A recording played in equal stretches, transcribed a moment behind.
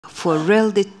for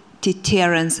real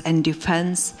deterrence and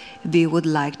defense, we would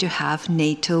like to have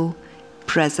NATO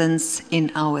presence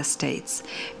in our states.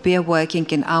 We are working,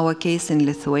 in our case, in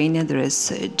Lithuania, there is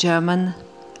a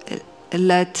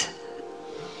German-led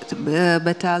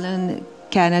battalion.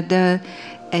 Canada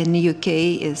and UK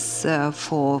is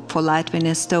for Latvian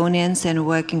Estonians, and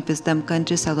working with them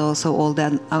countries and also all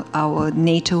our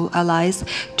NATO allies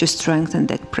to strengthen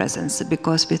that presence,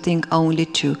 because we think only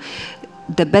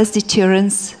the best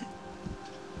deterrence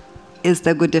is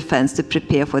the good defense, to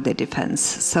prepare for the defense.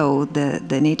 So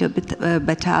the NATO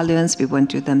battalions, we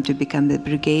want them to become the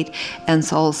brigade, and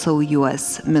also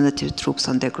US military troops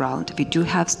on the ground. We do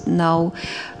have now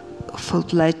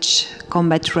full-fledged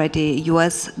combat-ready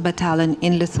US battalion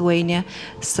in Lithuania,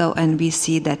 and we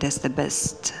see that as the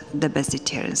best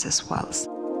deterrence as well.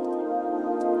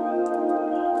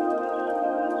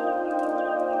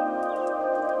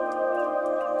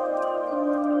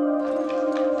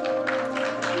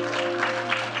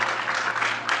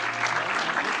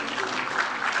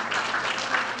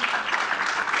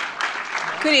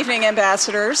 Good evening,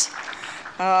 ambassadors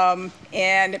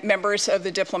and members of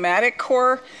the Diplomatic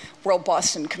Corps,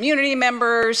 WorldBoston community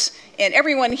members, and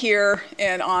everyone here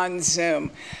and on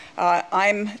Zoom.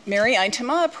 I'm Mary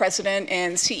Eintema, President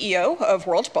and CEO of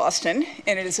WorldBoston,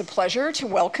 and it is a pleasure to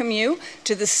welcome you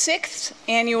to the 6th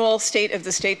annual State of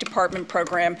the State Department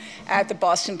program at the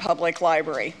Boston Public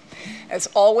Library. As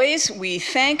always, we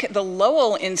thank the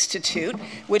Lowell Institute,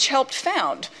 which helped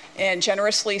found and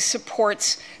generously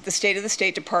supports the State of the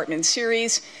State Department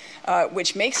series,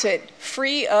 which makes it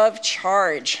free of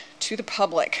charge to the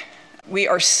public. We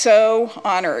are so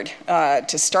honored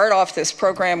to start off this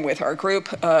program with our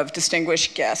group of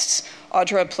distinguished guests.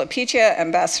 Audra Plepicia,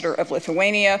 Ambassador of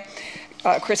Lithuania,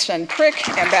 Kristen Prick,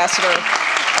 Ambassador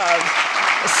of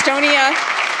Estonia,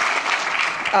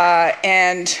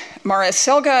 and Maris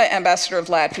Selga, Ambassador of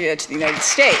Latvia to the United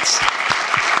States,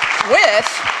 with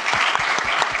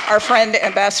our friend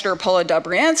Ambassador Paula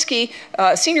Dobriansky,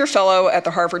 Senior Fellow at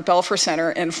the Harvard Belfer Center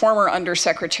and former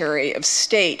Undersecretary of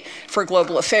State for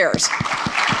Global Affairs.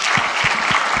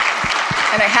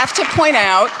 And I have to point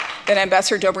out that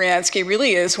Ambassador Dobriansky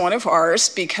really is one of ours,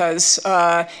 because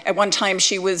at one time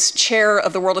she was chair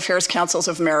of the World Affairs Councils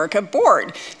of America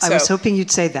board. So, I was hoping you'd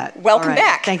say that. Welcome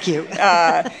back. Thank you.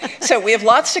 So we have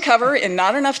lots to cover in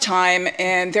not enough time,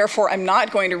 and therefore I'm not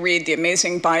going to read the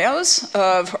amazing bios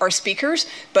of our speakers,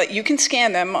 but you can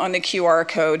scan them on the QR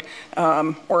code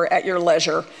or at your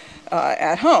leisure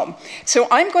at home. So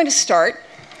I'm going to start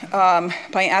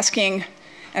by asking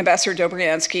Ambassador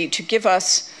Dobriansky to give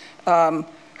us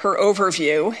her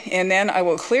overview, and then I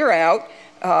will clear out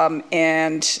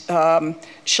and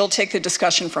she'll take the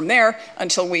discussion from there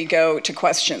until we go to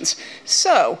questions.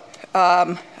 So,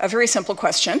 a very simple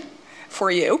question for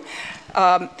you.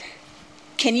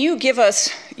 Can you give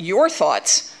us your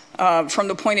thoughts from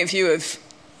the point of view of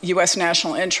US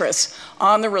national interests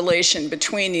on the relation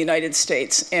between the United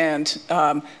States and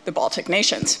the Baltic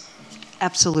nations?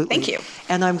 Absolutely. Thank you.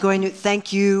 And I'm going to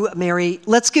thank you, Mary.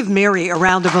 Let's give Mary a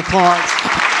round of applause.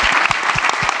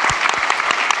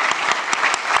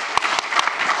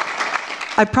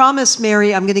 I promise,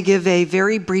 Mary, I'm going to give a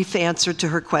very brief answer to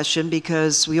her question,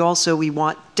 because we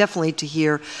want definitely to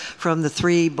hear from the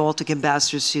 3 Baltic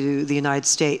ambassadors to the United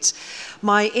States.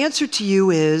 My answer to you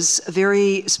is,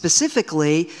 very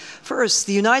specifically, first,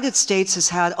 the United States has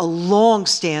had a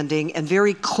long-standing and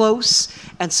very close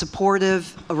and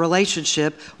supportive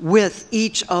relationship with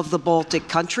each of the Baltic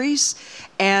countries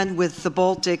and with the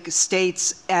Baltic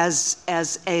states as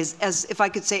if I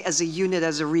could say, as a unit,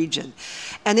 as a region.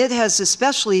 And it has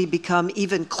especially become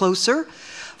even closer.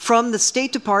 From the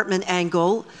State Department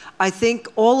angle, I think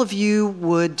all of you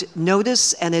would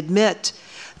notice and admit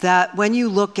that when you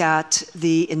look at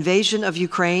the invasion of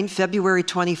Ukraine, February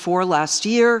 24 last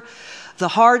year, the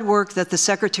hard work that the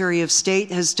Secretary of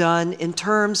State has done in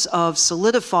terms of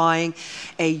solidifying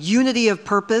a unity of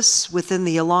purpose within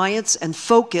the alliance and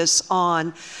focus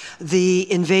on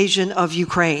the invasion of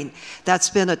Ukraine. That's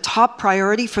been a top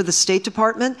priority for the State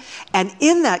Department, and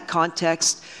in that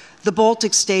context, the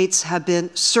Baltic states have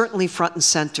been certainly front and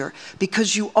center,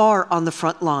 because you are on the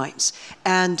front lines.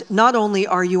 And not only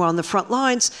are you on the front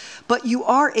lines, but you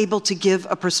are able to give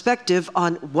a perspective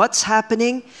on what's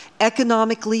happening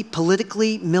economically,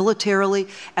 politically, militarily,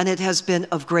 and it has been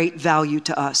of great value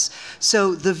to us.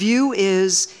 So the view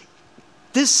is,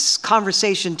 this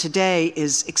conversation today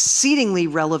is exceedingly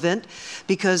relevant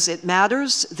because it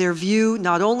matters, their view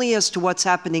not only as to what's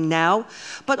happening now,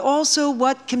 but also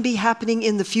what can be happening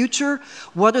in the future.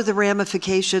 What are the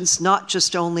ramifications, not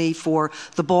just only for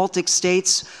the Baltic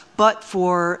states, but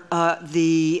for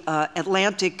the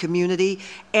Atlantic community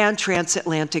and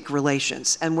transatlantic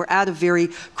relations. And we're at a very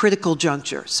critical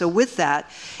juncture. So with that,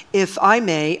 if I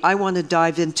may, I want to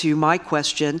dive into my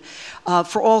question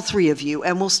for all three of you.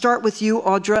 And we'll start with you,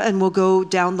 Audra, and we'll go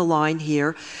down the line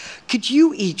here. Could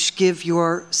you each give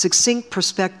your succinct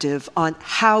perspective on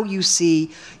how you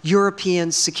see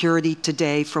European security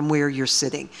today from where you're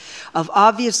sitting?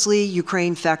 Obviously,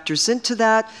 Ukraine factors into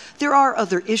that. There are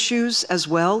other issues as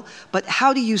well, but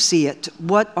how do you see it?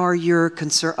 What are your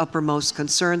uppermost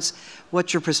concerns?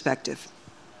 What's your perspective?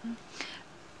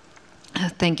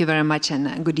 Thank you very much,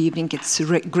 and good evening. It's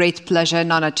a great pleasure and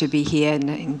honor to be here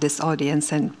in this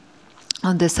audience and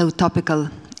on this so topical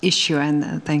issue,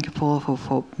 and thank you, Paul,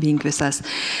 for being with us.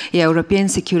 Yeah, European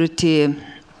security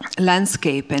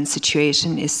landscape and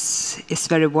situation is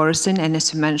very worrisome, and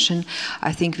as you mentioned,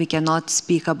 I think we cannot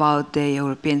speak about the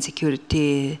European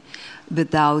security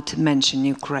without mentioning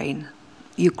Ukraine.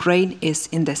 Ukraine is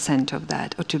in the center of that,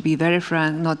 or to be very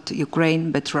frank, not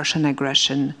Ukraine, but Russian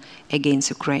aggression against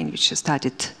Ukraine, which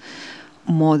started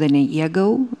more than a year ago,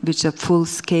 which is a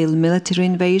full-scale military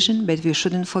invasion, but we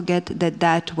shouldn't forget that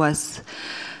that was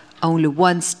only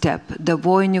one step. The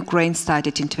war in Ukraine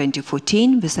started in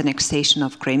 2014 with annexation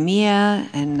of Crimea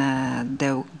and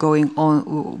the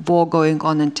war going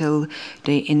on until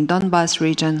in Donbas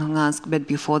region, Luhansk, but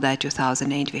before that,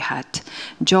 2008, we had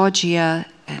Georgia,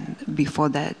 and before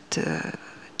that,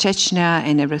 Chechnya,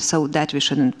 and so that we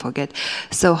shouldn't forget.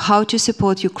 So how to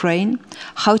support Ukraine,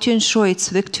 how to ensure its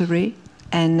victory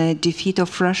and defeat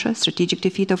of Russia, strategic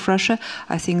defeat of Russia,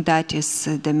 I think that is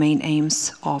the main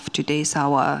aims of today's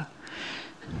our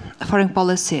foreign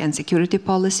policy and security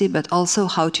policy, but also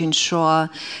how to ensure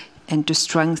and to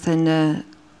strengthen the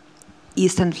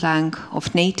eastern flank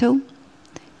of NATO.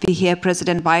 We hear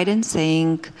President Biden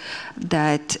saying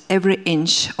that every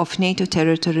inch of NATO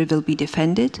territory will be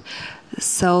defended.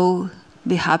 So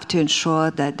we have to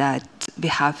ensure that we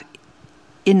have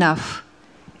enough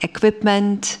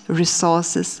equipment,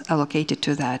 resources allocated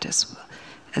to that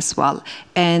as well.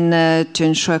 And to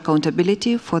ensure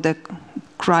accountability for the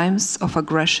crimes of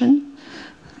aggression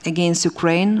against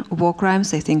Ukraine, war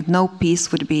crimes, I think no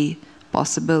peace would be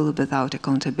possible without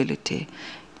accountability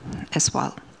as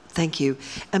well. Thank you.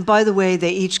 And by the way, they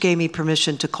each gave me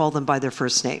permission to call them by their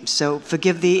first names. So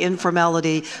forgive the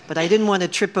informality, but I didn't want to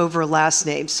trip over a last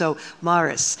name. So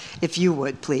Maris, if you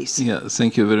would, please. Yeah,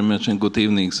 thank you very much and good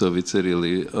evening. So it's a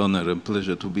really honor and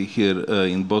pleasure to be here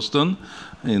in Boston,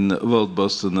 in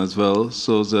WorldBoston as well.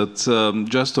 So that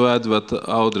just to add what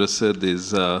Audra said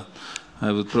is,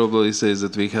 I would probably say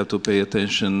that we have to pay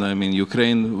attention. I mean,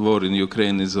 war in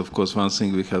Ukraine is of course one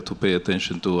thing. We have to pay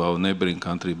attention to our neighboring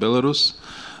country, Belarus.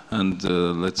 And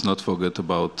let's not forget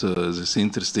about this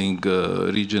interesting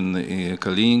region in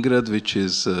Kaliningrad, which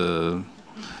is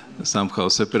somehow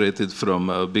separated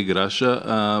from big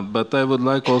Russia. But I would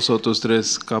like also to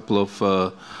stress a couple of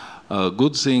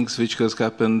good things which has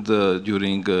happened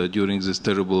during this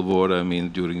terrible war. I mean,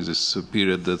 during this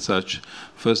period as such.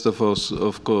 First of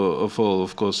all,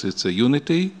 of course, it's a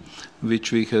unity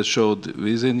which we have showed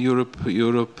within Europe,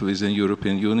 within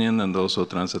European Union, and also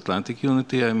transatlantic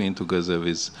unity. I mean, together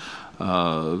with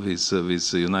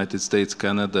the United States,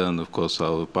 Canada, and of course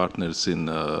our partners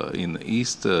in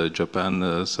East,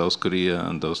 Japan, South Korea,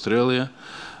 and Australia.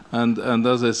 And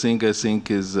other thing I think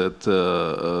is that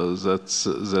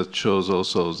that shows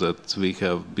also that we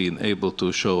have been able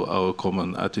to show our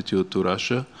common attitude to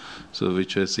Russia, so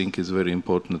which I think is very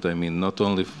important. I mean, not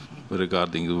only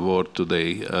regarding the war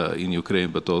today in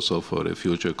Ukraine, but also for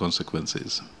future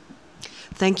consequences.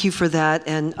 Thank you for that,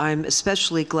 and I'm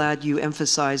especially glad you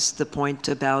emphasized the point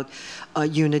about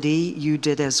unity. You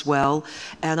did as well.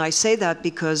 And I say that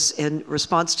because in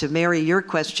response to Mary, your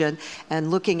question,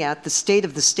 and looking at the state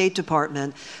of the State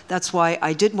Department, that's why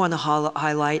I did want to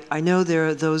highlight, I know there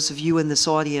are those of you in this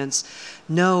audience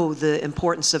know the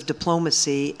importance of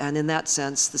diplomacy, and in that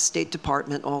sense, the State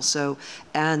Department also,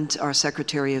 and our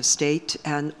Secretary of State,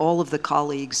 and all of the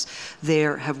colleagues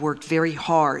there have worked very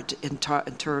hard in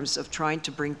terms of trying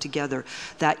to bring together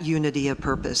that unity of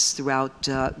purpose throughout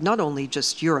not only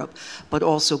just Europe, but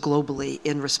also globally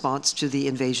in response to the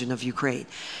invasion of Ukraine.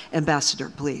 Ambassador,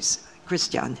 please.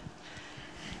 Christian.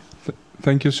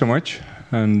 Thank you so much,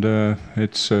 and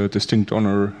it's a distinct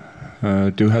honor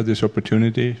to have this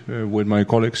opportunity with my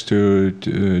colleagues to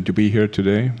be here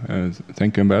today.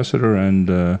 Thank you, Ambassador, and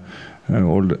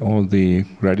all the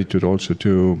gratitude also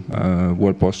to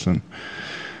WorldBoston.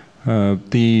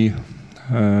 The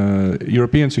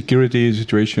European security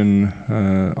situation,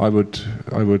 I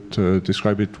would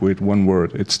describe it with one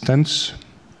word. It's tense.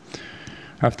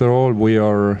 After all, we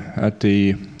are at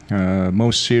the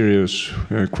most serious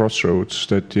crossroads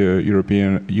that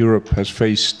Europe has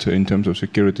faced in terms of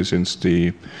security since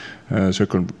the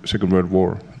Second World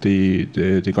War.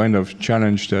 The kind of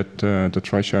challenge that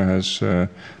Russia has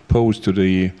posed to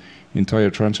the entire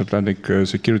transatlantic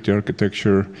security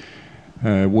architecture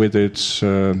with its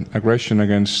aggression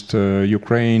against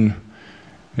Ukraine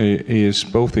is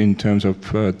both in terms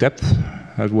of depth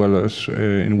as well as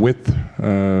in width,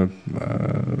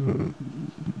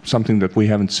 something that we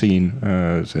haven't seen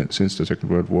since the Second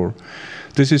World War.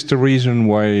 This is the reason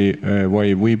why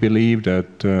we believe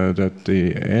that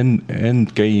the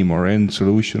end game or end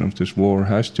solution of this war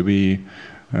has to be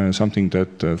something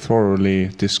that thoroughly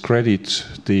discredits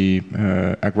the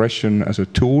aggression as a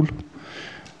tool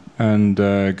and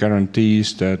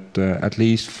guarantees that at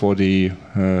least for the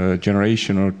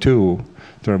generation or two,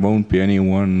 there won't be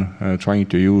anyone trying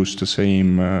to use the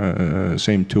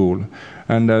same tool.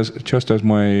 And just as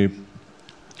my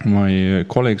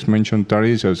colleagues mentioned, there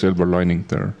is a silver lining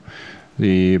there.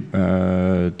 The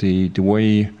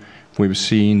way we've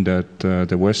seen that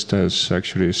the West has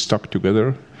actually stuck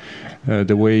together,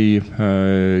 the way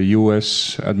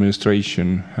U.S.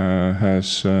 administration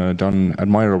has done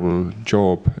admirable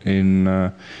job in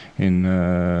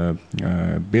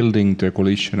building the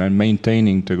coalition and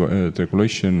maintaining the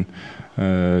coalition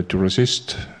to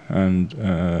resist and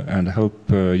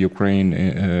help Ukraine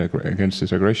against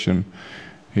this aggression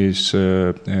is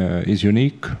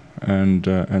unique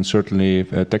and certainly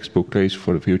a textbook case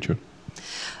for the future.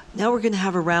 Now we're going to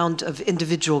have a round of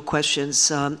individual questions.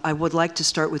 I would like to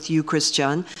start with you,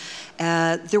 Christian.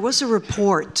 There was a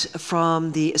report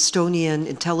from the Estonian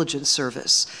intelligence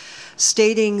service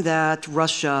stating that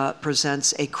Russia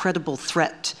presents a credible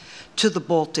threat to the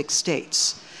Baltic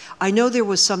states. I know there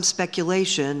was some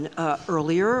speculation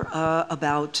earlier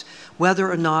about whether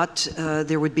or not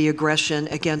there would be aggression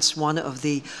against one of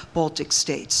the Baltic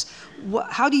states.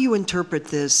 How do you interpret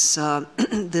this,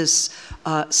 this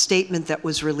statement that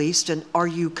was released, and are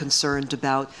you concerned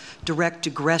about direct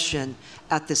aggression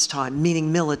at this time,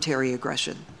 meaning military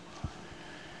aggression?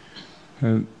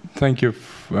 Thank you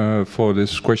for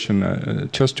this question.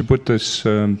 Just to put this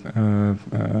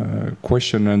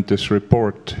question and this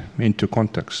report into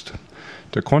context.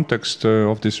 The context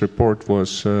of this report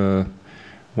was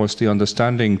the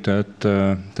understanding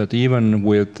that even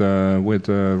with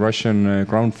Russian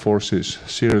ground forces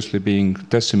seriously being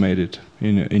decimated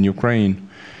in Ukraine,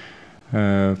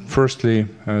 firstly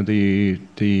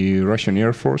the Russian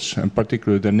Air Force and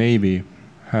particularly the Navy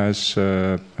has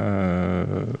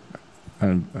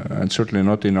and certainly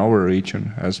not in our region,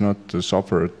 has not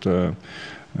suffered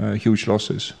huge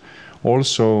losses.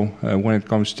 Also, when it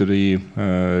comes to the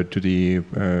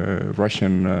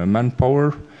Russian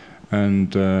manpower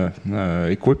and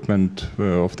equipment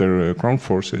of their ground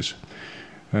forces,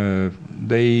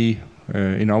 they,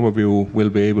 in our view, will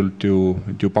be able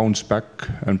to bounce back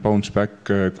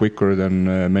quicker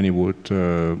than many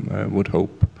would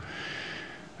hope.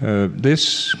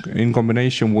 This, in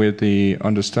combination with the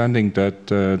understanding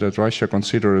that Russia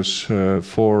considers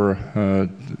for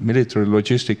military,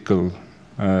 logistical,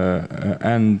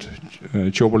 and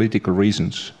geopolitical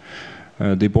reasons,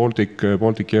 the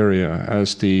Baltic area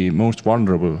as the most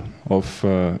vulnerable of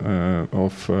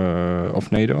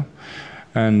NATO,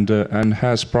 and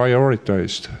has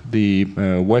prioritized the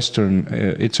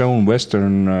its own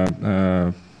Western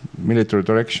military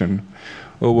direction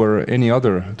over any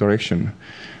other direction,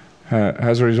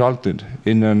 has resulted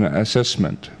in an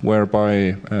assessment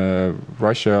whereby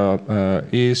Russia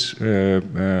is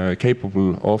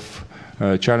capable of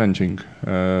challenging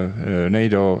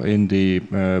NATO in the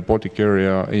Baltic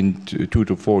area in 2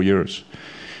 to 4 years.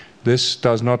 This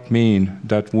does not mean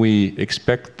that we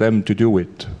expect them to do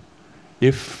it.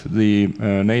 If the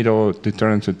NATO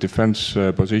deterrence and defense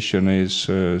position is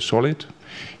solid,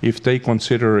 if they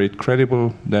consider it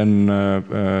credible, then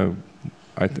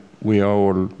we are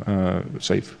all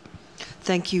safe.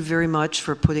 Thank you very much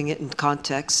for putting it in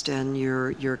context, and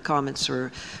your comments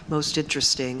were most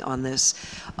interesting on this.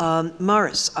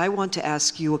 Maris, I want to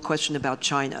ask you a question about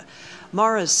China.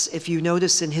 Maris, if you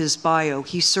notice in his bio,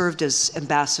 he served as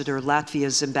ambassador,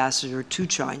 Latvia's ambassador to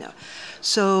China.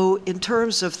 So in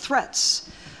terms of threats,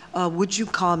 would you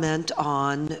comment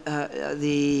on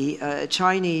the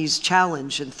Chinese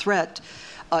challenge and threat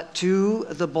to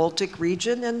the Baltic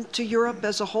region and to Europe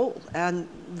as a whole, and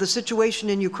the situation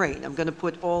in Ukraine? I'm going to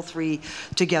put all three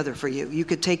together for you. You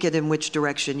could take it in which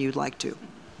direction you'd like to.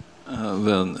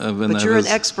 But you're an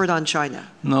expert on China.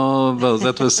 No, well,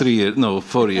 that was 4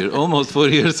 years, almost 4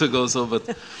 years ago. So, but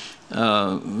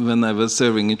when I was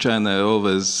serving in China, I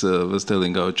always was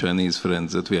telling our Chinese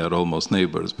friends that we are almost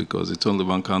neighbors because it's only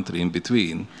one country in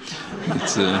between.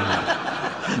 It's,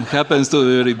 it happens to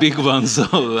be a very big one,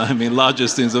 so I mean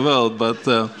largest in the world, but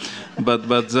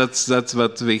that's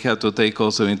what we have to take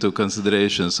also into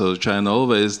consideration. So China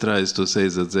always tries to say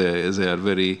that they are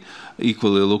very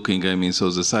equally looking. I mean, so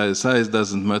the size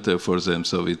doesn't matter for them.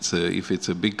 So it's if it's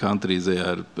a big country,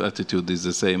 their attitude is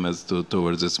the same as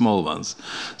towards the small ones.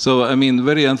 So I mean,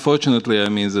 very unfortunately, I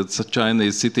mean that China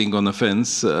is sitting on a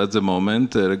fence at the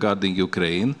moment regarding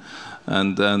Ukraine.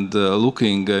 And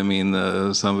looking, I mean,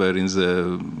 somewhere in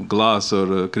the glass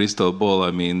or crystal ball, I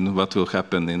mean, what will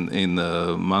happen in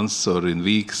months or in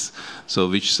weeks, so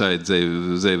which side they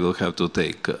will have to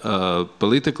take.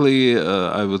 Politically,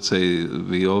 I would say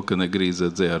we all can agree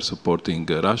that they are supporting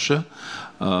Russia.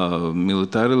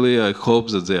 Militarily, I hope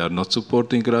that they are not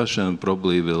supporting Russia and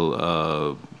probably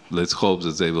will, let's hope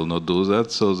that they will not do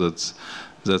that, so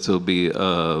that will be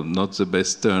not the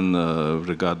best turn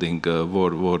regarding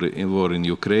war in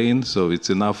Ukraine. So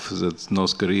it's enough that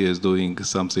North Korea is doing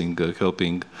something,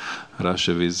 helping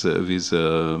Russia with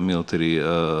military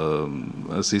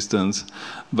assistance.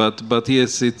 But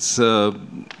yes, it's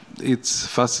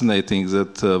fascinating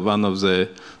that one of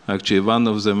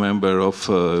the member of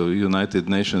United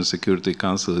Nations Security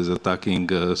Council is attacking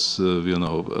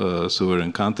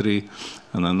sovereign country,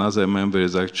 and another member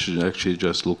is actually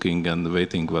just looking and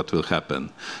waiting what will happen.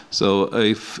 So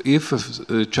if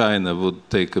China would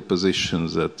take a position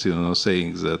that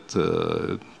saying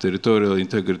that territorial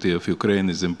integrity of Ukraine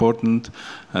is important,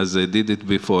 as they did it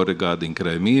before regarding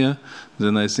Crimea,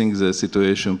 then I think the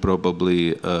situation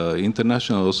probably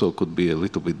international also could be a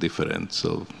little bit different.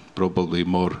 So probably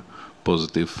more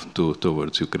positive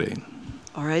towards Ukraine.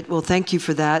 All right, well, thank you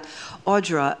for that.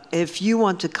 Audra, if you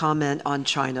want to comment on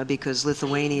China, because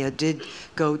Lithuania did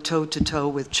go toe-to-toe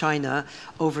with China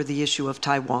over the issue of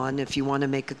Taiwan, if you want to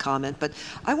make a comment. But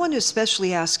I want to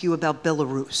especially ask you about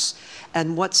Belarus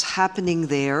and what's happening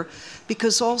there,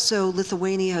 because also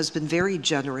Lithuania has been very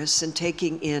generous in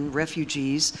taking in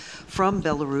refugees from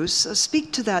Belarus.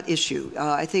 Speak to that issue.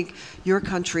 I think your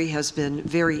country has been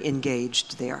very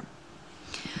engaged there.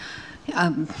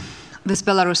 With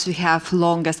Belarus, we have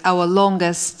our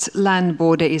longest land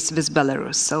border is with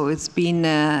Belarus. So it's been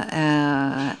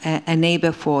a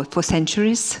neighbor for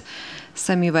centuries.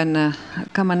 Some even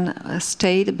common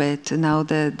state, but now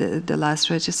the last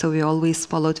stretches. So we always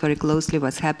followed very closely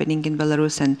what's happening in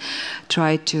Belarus and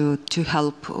try to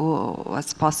help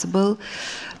what's possible.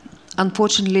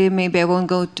 Unfortunately, maybe I won't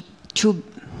go too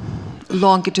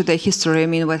long into the history. I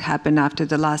mean, what happened after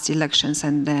the last elections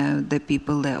and the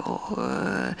people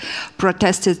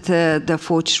protested the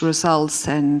forged results,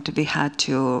 and we had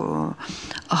to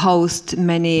host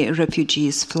many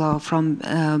refugees from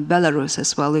Belarus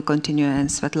as well. We continue, and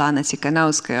Svetlana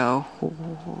Tikhanovskaya,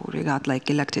 who got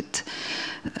elected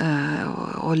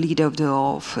or leader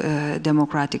of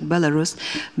democratic Belarus.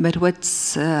 But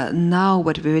what's now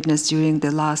what we witnessed during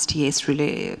the last year is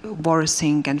really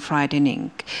worrisome and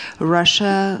frightening.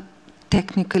 Russia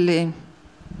technically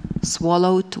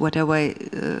swallowed whatever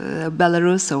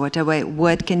Belarus or whatever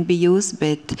word can be used,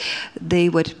 but they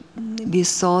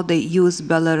used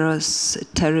Belarus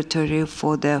territory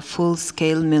for the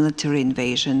full-scale military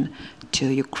invasion to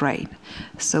Ukraine.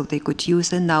 So they could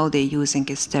use it. Now they're using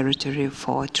its territory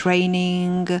for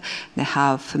training. They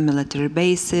have military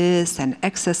bases and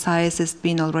exercises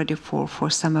been already for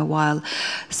a while.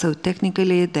 So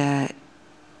technically the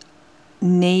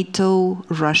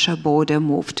NATO-Russia border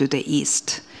moved to the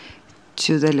east,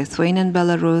 to the Lithuanian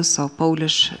Belarus or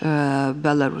Polish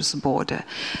Belarus border.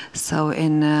 So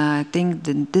I think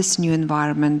this new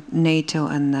environment, NATO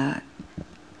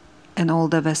and all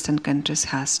the Western countries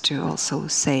has to also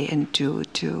say and to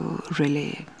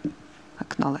really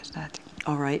acknowledge that.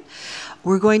 All right.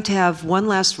 We're going to have one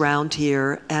last round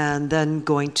here and then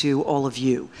going to all of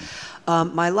you.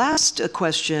 My last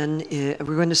question,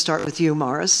 we're going to start with you,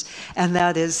 Maris, and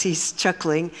that is, he's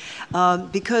chuckling,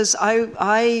 because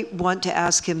I want to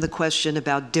ask him the question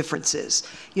about differences.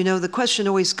 You know, the question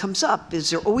always comes up, is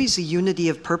there always a unity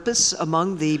of purpose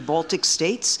among the Baltic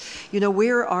states? You know,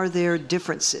 where are there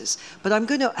differences? But I'm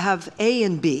going to have A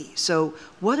and B. So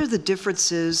what are the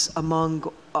differences among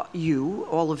you,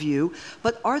 all of you,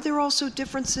 but are there also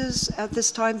differences at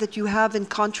this time that you have in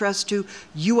contrast to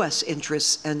U.S.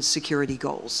 interests and security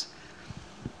goals?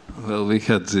 Well, we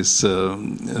had this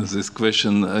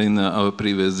question in our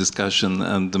previous discussion,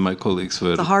 and my colleagues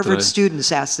were... The Harvard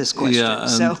students asked this question, yeah,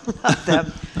 so not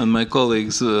them. And my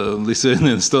colleagues,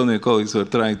 Lithuanian and Estonian colleagues, were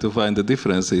trying to find the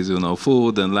differences, you know,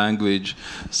 food and language.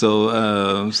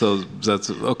 So, so that's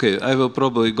okay. I will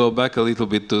probably go back a little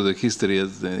bit to the history,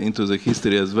 into the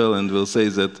history as well, and will say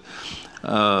that.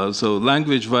 So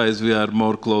language-wise, we are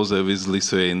more closer with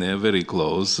Lithuania, very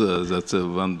close. That's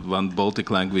one Baltic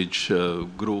language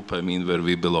group, I mean, where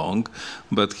we belong.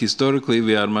 But historically,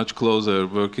 we are much closer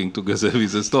working together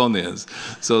with Estonians.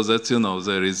 So that's, you know,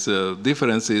 there is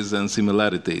differences and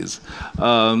similarities.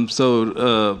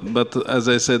 But as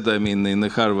I said, I mean, in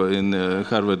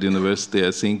Harvard University,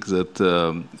 I think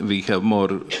that we have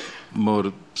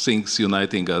more things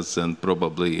uniting us and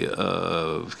probably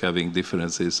having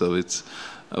differences. So it's,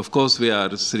 of course, we are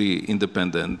three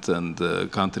independent and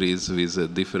countries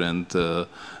with different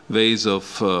ways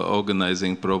of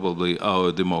organizing probably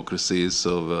our democracies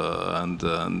and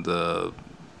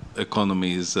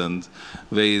economies and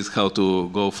ways how to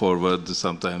go forward,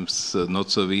 sometimes not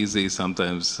so easy,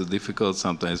 sometimes difficult,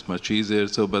 sometimes much easier.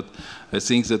 So, but I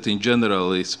think that in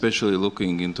general, especially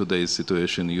looking in today's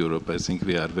situation in Europe, I think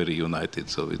we are very united.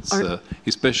 So it's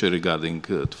especially regarding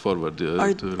forward.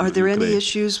 Are there any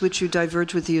issues which you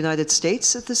diverge with the United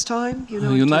States at this time? You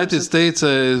know, United States,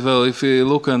 well, if we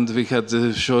look, and we had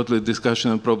shortly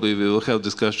discussion, and probably we will have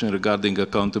discussion regarding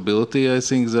accountability. I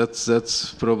think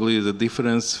that's probably the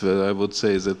difference. I would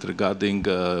say that regarding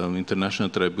international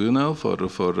tribunal for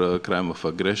crime of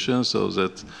aggression, so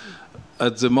that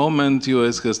at the moment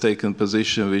U.S. has taken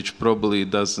position which probably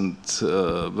doesn't,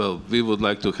 well, we would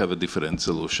like to have a different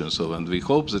solution. So, and we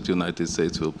hope that United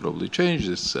States will probably change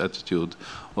this attitude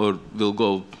or will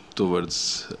go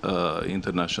towards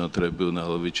international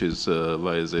tribunal, which is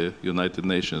via the United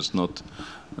Nations, not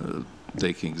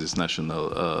taking this national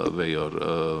way or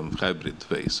hybrid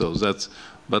way. So that's,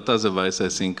 but otherwise, I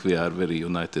think we are very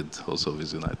united also with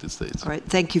the United States. All right,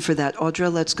 thank you for that.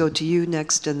 Audra, let's go to you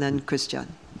next, and then Christian,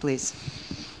 please.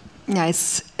 Yeah,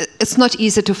 it's not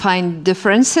easy to find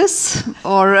differences,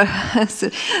 or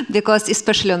because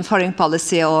especially on foreign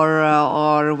policy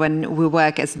or when we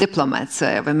work as diplomats,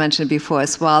 we mentioned before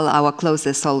as well, our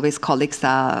closest always colleagues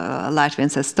are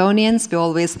Latvians, Estonians. We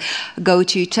always go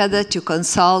to each other to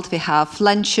consult. We have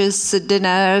lunches,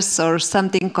 dinners, or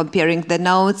something, comparing the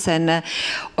notes, and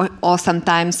or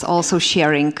sometimes also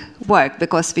sharing work,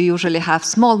 because we usually have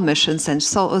small missions and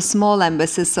so small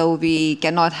embassies, so we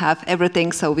cannot have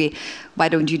everything. So why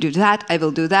don't you do that? I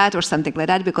will do that, or something like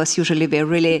that, because usually we're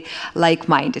really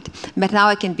like-minded. But now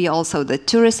I can be also the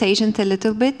tourist agent a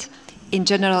little bit. In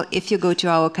general, if you go to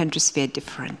our countries, we're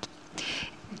different.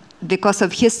 Because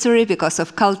of history, because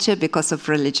of culture, because of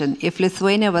religion. If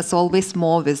Lithuania was always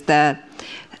more with the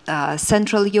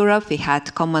Central Europe, we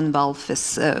had Commonwealth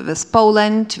with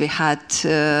Poland, we had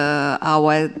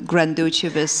our Grand Duchy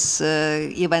with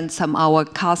even some our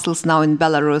castles now in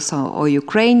Belarus or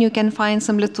Ukraine, you can find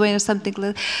some Lithuania or something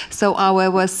like that. So our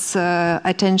was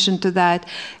attention to that.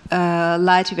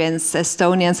 Latvians,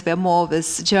 Estonians were more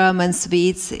with Germans,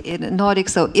 Swedes, in Nordic.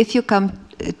 So if you come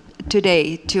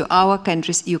today to our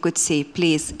countries, you could see,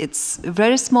 please, it's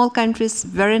very small countries,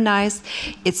 very nice,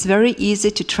 it's very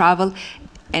easy to travel.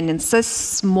 And in such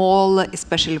small,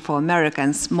 especially for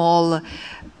Americans, small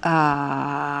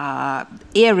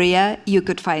area, you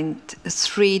could find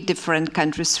three different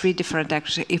countries, three different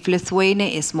actually. If Lithuania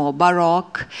is more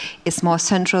Baroque, it's more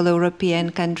Central European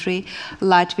country.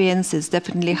 Latvians is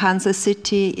definitely Hansa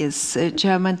city, is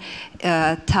German.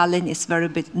 Tallinn is very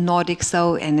bit Nordic,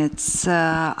 so, and it's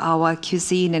our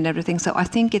cuisine and everything. So I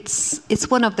think it's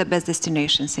one of the best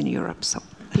destinations in Europe. So.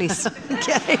 Please.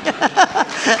 Okay.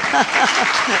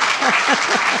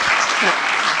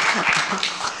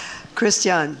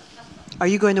 Christian, are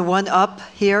you going to one up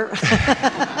here?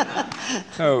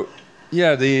 Oh,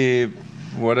 yeah.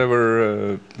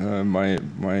 Whatever my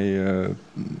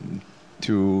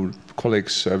two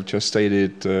colleagues have just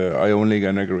stated, I only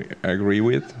can agree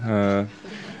with.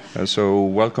 So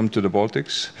welcome to the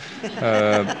Baltics.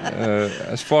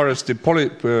 As far as the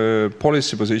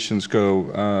policy positions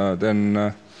go,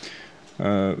 then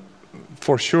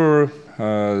for sure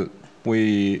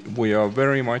we are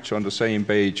very much on the same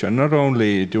page, and not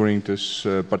only during this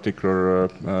particular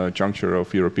juncture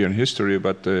of European history,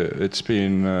 but it's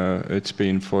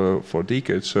been for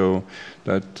decades. So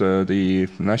that the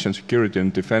national security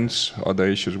and defense are the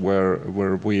issues where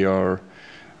we are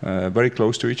very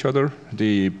close to each other.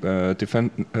 The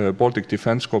Baltic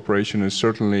Defense Cooperation is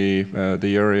certainly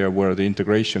the area where the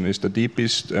integration is the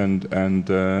deepest, and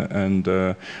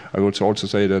I would also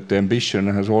say that the ambition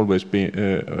has always been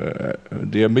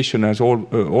the ambition has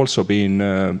also been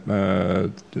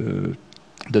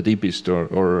the deepest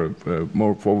or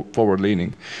more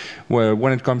forward-leaning.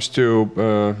 When it comes to,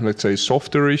 let's say,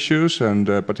 softer issues and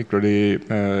particularly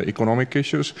economic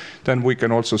issues, then we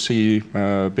can also see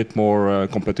a bit more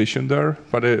competition there.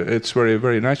 But it's very,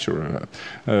 very natural.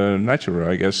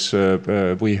 I guess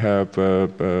we have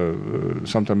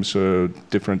sometimes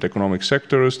different economic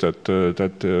sectors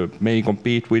that may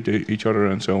compete with each other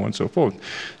and so on and so forth.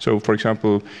 So, for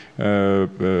example,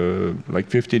 like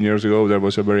 15 years ago, there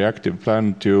was a very active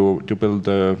plan to build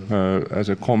as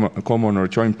a common or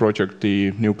joint project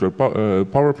the nuclear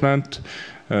power plant.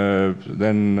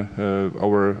 Then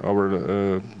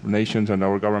our nations and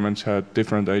our governments had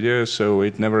different ideas, so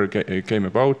it never came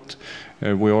about.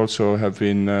 We also have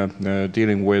been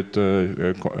dealing with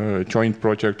a joint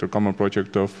project or common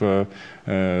project of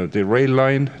the rail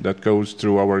line that goes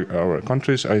through our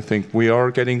countries. I think we are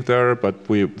getting there, but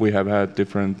we have had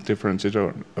differences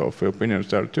of opinions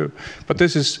there too. But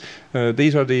these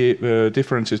are the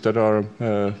differences that are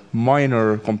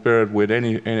minor compared with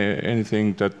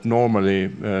anything that normally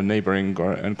neighboring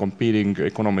and competing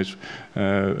economies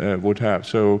would have.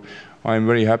 So I'm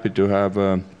very happy to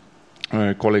have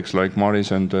colleagues like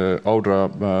Maris and Audra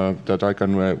that I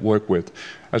can work with.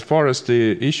 As far as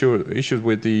the issues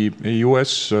with the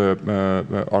US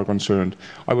are concerned,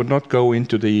 I would not go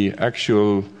into the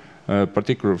actual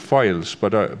particular files,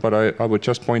 but I would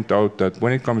just point out that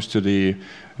when it comes to the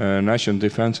national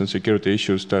defense and security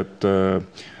issues that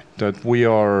we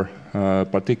are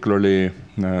particularly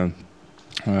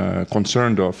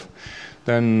concerned of,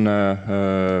 then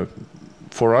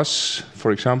for us,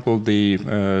 for example,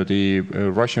 the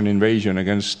Russian invasion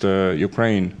against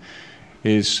Ukraine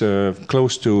is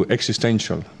close to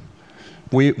existential.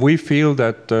 We feel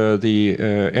that the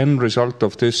end result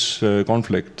of this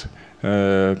conflict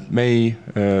may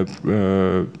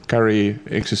carry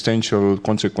existential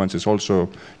consequences also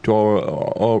to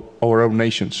our own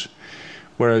nations.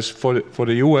 Whereas for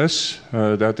the US,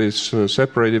 that is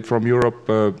separated from Europe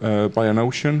by an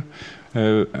ocean,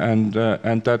 and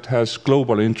that has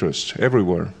global interests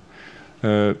everywhere.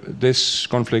 This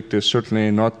conflict is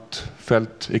certainly not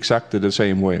felt exactly the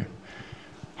same way.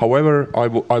 However,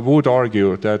 I would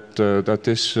argue that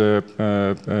this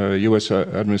U.S.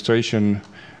 administration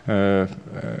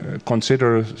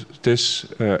considers this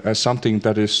as something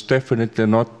that is definitely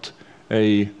not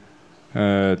a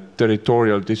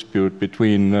territorial dispute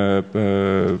between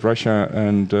Russia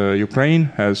and Ukraine,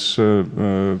 as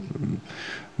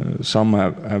some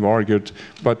have argued,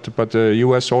 but the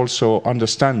U.S. also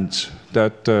understands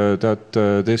that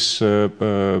this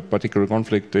particular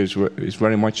conflict is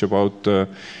very much about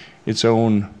its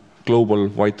own global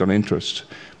vital interests.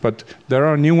 But there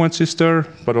are nuances there,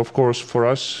 but of course for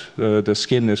us the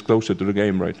skin is closer to the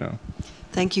game right now.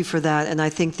 Thank you for that. And I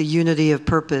think the unity of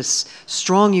purpose,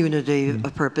 strong unity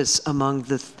of purpose among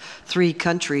the three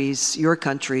countries, your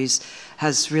countries,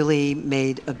 has really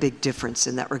made a big difference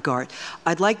in that regard.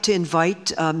 I'd like to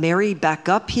invite Mary back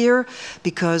up here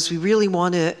because we really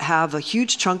want to have a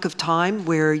huge chunk of time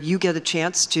where you get a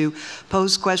chance to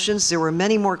pose questions. There were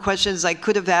many more questions I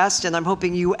could have asked, and I'm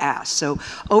hoping you asked. So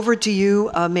over to you,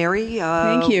 Mary.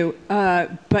 Thank you.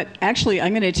 But actually,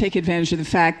 I'm going to take advantage of the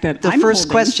fact that I'm first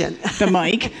holding question. the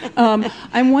mic.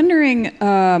 I'm wondering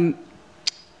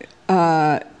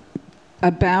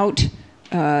about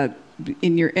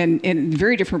in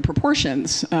very different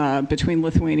proportions between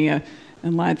Lithuania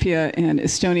and Latvia and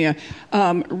Estonia,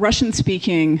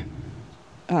 Russian-speaking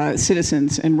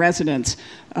citizens and residents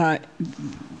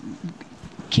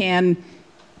can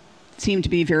seem to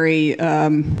be very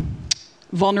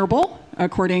vulnerable,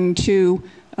 according to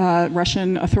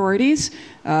Russian authorities.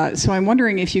 So I'm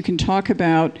wondering if you can talk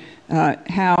about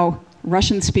how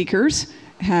Russian speakers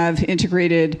have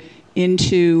integrated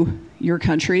into your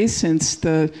countries since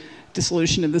the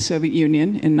dissolution of the Soviet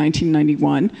Union in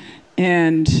 1991,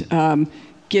 and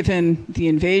given the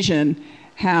invasion,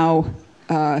 how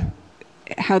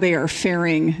they are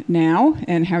faring now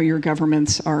and how your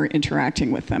governments are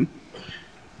interacting with them.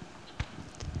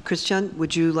 Christian,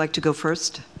 would you like to go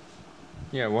first?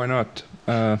 Yeah, why not?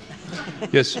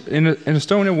 Yes, in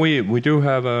Estonia we do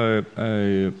have a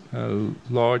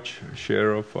large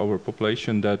share of our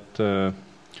population that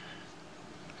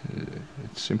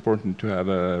it's important to have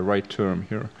a right term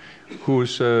here,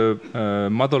 whose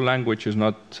mother language is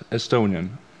not Estonian,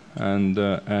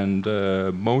 and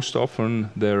most often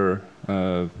their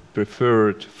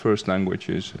preferred first language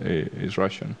is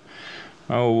Russian.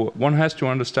 Now, one has to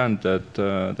understand that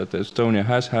Estonia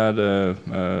has had a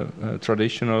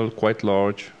traditional, quite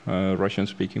large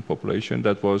Russian-speaking population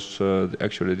that was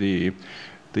actually the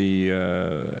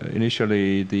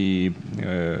initially the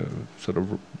sort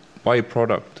of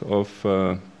byproduct of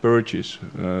purges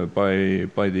by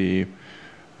the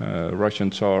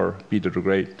Russian Tsar Peter the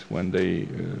Great, when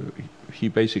he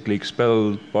basically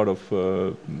expelled part of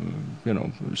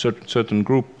certain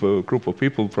group of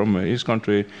people from his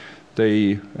country.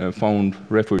 They found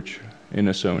refuge in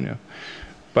Estonia.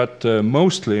 But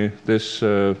mostly this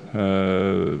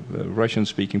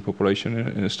Russian-speaking population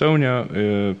in Estonia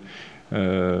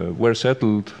were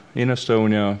settled in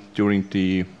Estonia during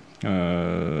the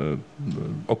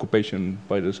occupation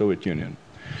by the Soviet Union.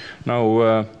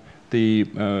 Now, the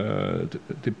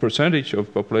percentage of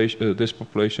this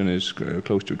population is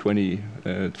close to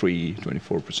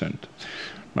 23–24%.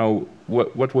 Now,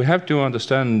 what we have to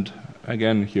understand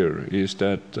again here is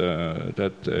that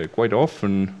quite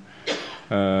often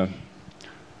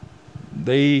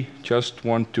they just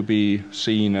want to be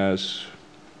seen as,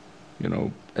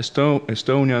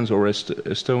 Estonians or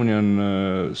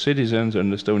Estonian citizens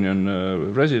and Estonian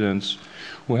residents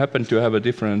who happen to have a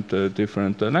different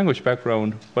language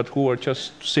background, but who are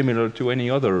just similar to any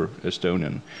other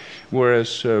Estonian.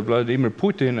 Whereas Vladimir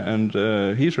Putin and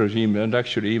his regime, and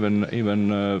actually even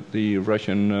the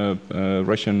Russian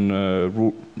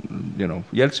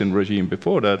Yeltsin regime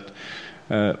before that,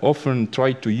 often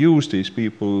tried to use these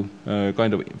people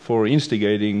kind of for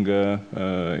instigating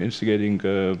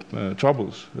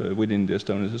troubles within the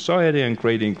Estonian society and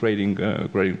creating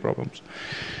problems.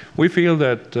 We feel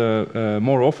that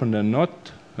more often than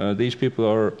not, these people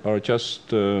are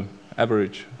just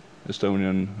average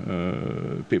Estonian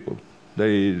people.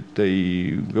 They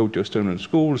go to Estonian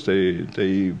schools.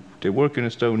 They work in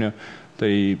Estonia.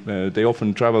 They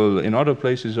often travel in other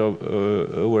places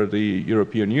over the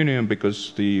European Union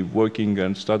because the working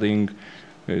and studying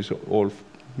is all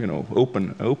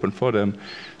open for them.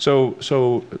 So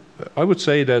I would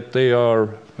say that they are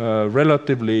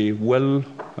relatively well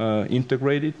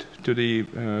integrated to the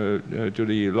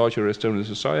larger Estonian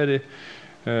society,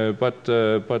 but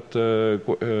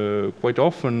quite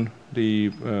often the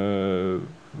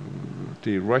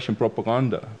Russian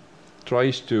propaganda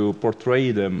tries to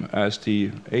portray them as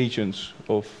the agents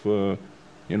of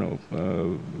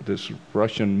this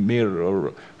Russian mir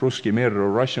or Ruski mir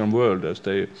or Russian world, as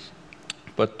they.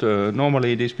 But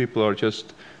normally these people are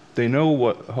just, they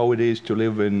know how it is to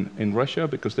live in Russia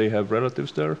because they have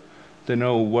relatives there. They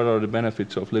know what are the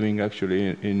benefits of living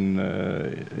actually in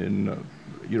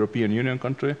European Union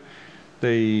country.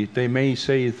 They may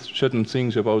say certain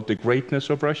things about the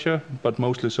greatness of Russia, but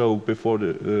mostly so before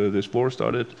this war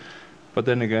started. But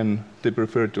then again, they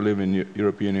prefer to live in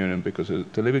European Union because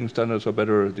the living standards are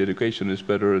better, the education is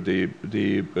better, the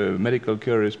medical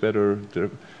care is better,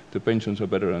 the pensions are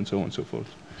better, and so on and so forth.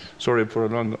 Sorry for a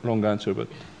long answer, but.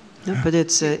 No, but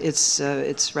it's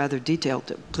rather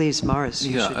detailed. Please, Maris,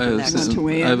 you should be next.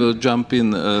 I will jump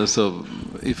in. So,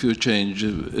 if you change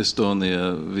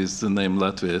Estonia with the name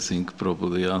Latvia, I think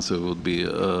probably the answer would be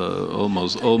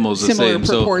almost the same.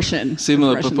 Proportion. So,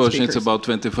 similar proportion. It's about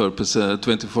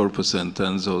 24%,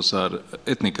 and those are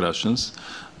ethnic Russians.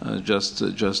 Just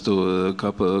to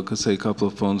say a couple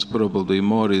of points, probably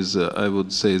more is I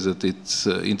would say that its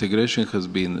integration has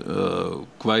been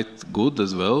quite good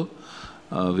as well.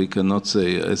 We cannot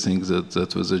say, I think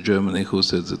that was Germany who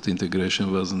said that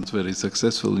integration wasn't very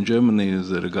successful in Germany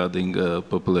regarding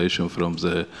population from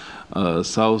the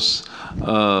south.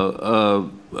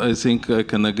 I think I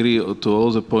can agree to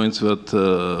all the points that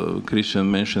Christian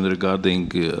mentioned regarding,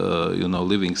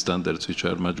 living standards, which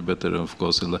are much better. Of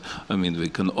course, I mean, we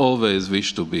can always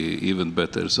wish to be even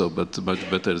better, but much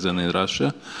better than in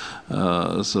Russia.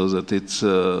 So that it's,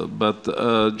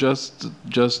 just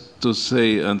to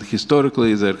say, and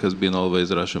historically there has been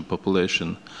always Russian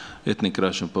population, ethnic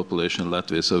Russian population in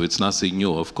Latvia, so it's nothing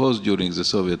new. Of course, during the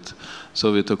Soviet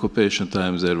occupation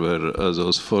times, there were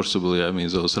those forcibly,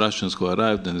 those Russians who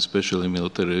arrived, and especially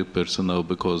military personnel,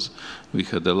 because we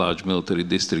had a large military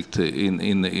district in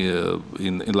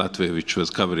Latvia, which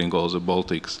was covering all the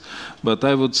Baltics. But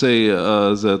I would say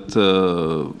that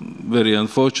very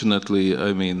unfortunately,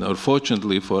 or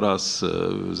fortunately for us,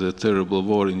 the terrible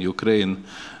war in Ukraine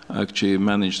actually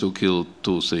managed to kill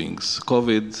two things.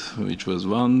 COVID, which was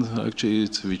one, actually,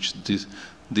 which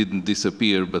didn't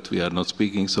disappear, but we are not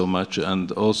speaking so much,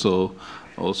 and also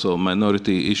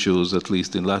minority issues, at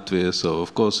least in Latvia. So,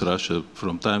 of course, Russia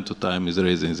from time to time is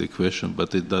raising the question,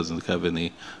 but it doesn't have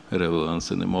any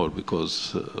relevance anymore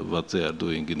because what they are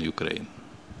doing in Ukraine.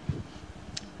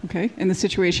 Okay, and the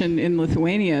situation in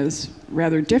Lithuania is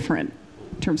rather different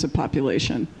in terms of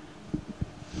population.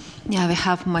 Yeah, we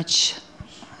have much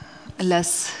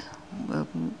less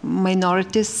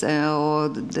minorities,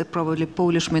 or probably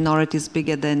Polish minorities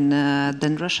bigger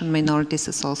than Russian minorities,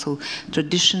 is also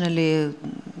traditionally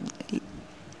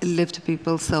lived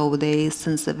people, so they,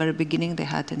 since the very beginning, they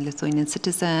had a Lithuanian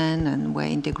citizen and were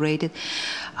integrated.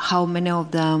 How many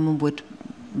of them would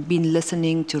been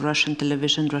listening to Russian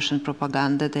television, Russian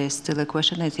propaganda? There's still a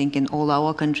question. I think in all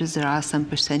our countries there are some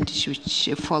percentage which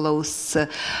follows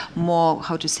more,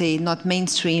 how to say, not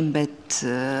mainstream, but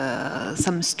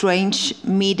some strange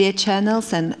media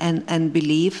channels and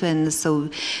belief. And so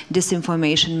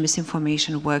disinformation,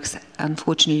 misinformation works,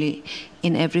 unfortunately,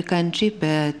 in every country,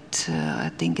 but I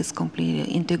think it's completely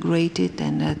integrated,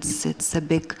 and it's a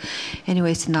big,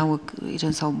 anyways, in our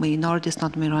regions of minorities,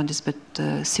 not minorities,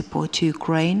 but support to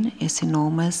Ukraine is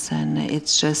enormous, and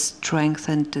it's just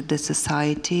strengthened the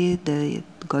society, they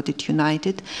got it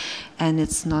united, and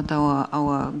it's not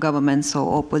our governments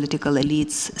or political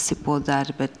elites support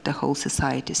that, but the whole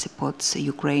society supports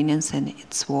Ukrainians and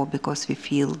its war, because we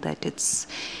feel that it's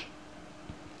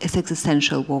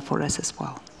existential war for us as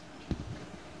well.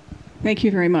 Thank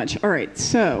you very much. All right,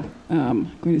 so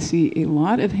I'm going to see a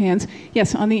lot of hands.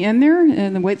 Yes, on the end there,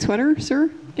 in the white sweater,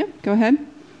 sir. Yep, go ahead.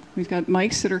 We've got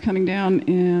mics that are coming down,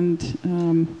 and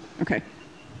okay.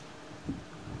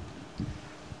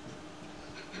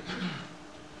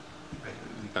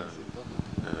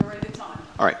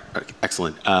 All right,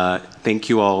 excellent. Thank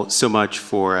you all so much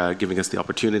for giving us the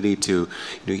opportunity to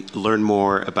learn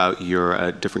more about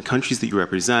your different countries that you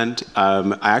represent.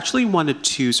 I actually wanted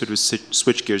to sort of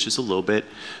switch gears just a little bit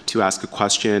to ask a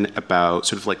question about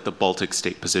sort of like the Baltic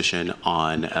state position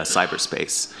on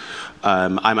cyberspace.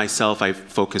 I myself, I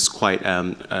focus quite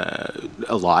a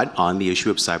lot on the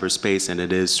issue of cyberspace, and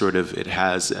it is sort of, it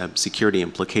has security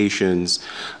implications.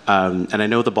 And I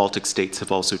know the Baltic states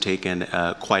have also taken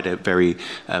quite a very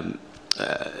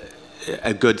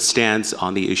a good stance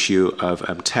on the issue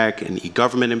of tech and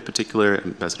e-government in particular.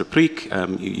 Ambassador Prik,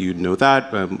 you know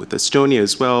that, with Estonia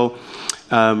as well.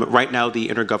 Right now, the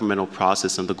intergovernmental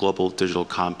process on the Global Digital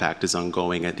Compact is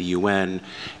ongoing at the UN.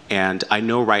 And I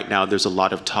know right now there's a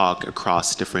lot of talk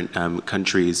across different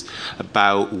countries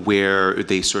about where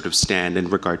they sort of stand in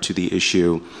regard to the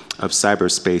issue of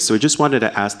cyberspace. So I just wanted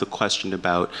to ask the question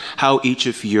about how each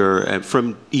of your,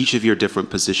 from each of your different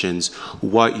positions,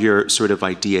 what your sort of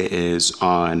idea is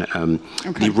on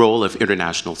the role of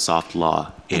international soft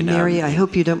law in— Mary, I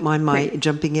hope you don't mind my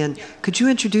jumping in. Could you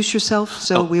introduce yourself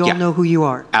so we all know who you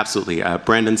are? Absolutely.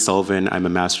 Brandon Sullivan. I'm a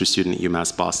master's student at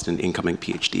UMass Boston, incoming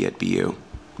PhD at BU.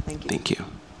 Thank you. Thank you.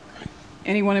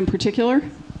 Anyone in particular?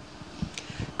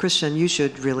 Christian, you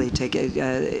should really take it.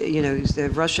 You know,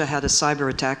 Russia had a cyber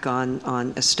attack on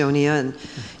Estonia, and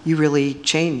you really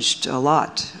changed a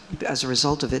lot as a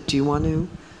result of it. Do you want to?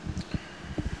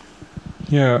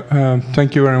 Yeah,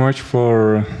 thank you very much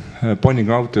for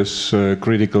pointing out this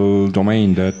critical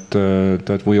domain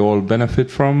that we all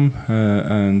benefit from,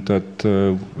 and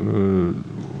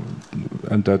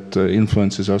that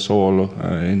influences us all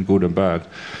in good and bad.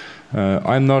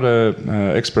 I'm not an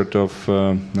expert of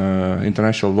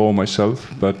international law myself,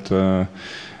 but we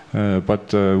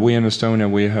in Estonia,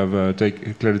 we have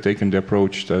clearly taken the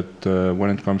approach that when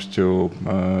it comes to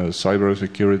cyber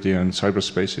security and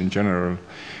cyberspace in general,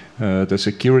 the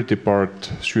security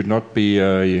part should not be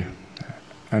an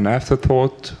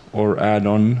afterthought or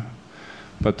add-on,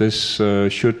 but this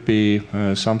should be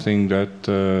something that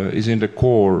is in the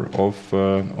core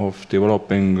of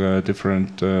developing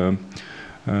different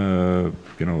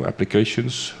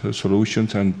applications,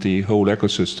 solutions, and the whole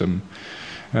ecosystem.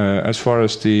 As far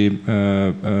as the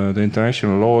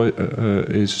international law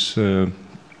is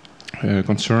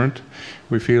concerned,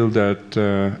 we feel that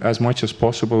as much as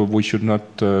possible we should not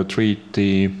treat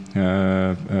the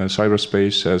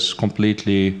cyberspace as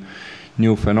completely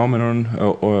new phenomenon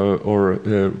or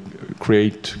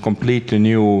create completely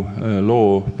new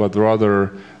law, but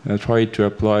rather try to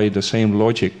apply the same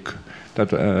logic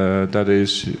that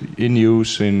is in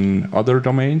use in other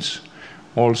domains,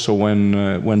 also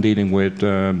when dealing with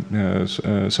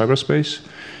cyberspace,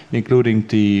 including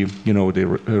the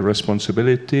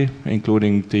responsibility,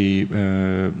 including the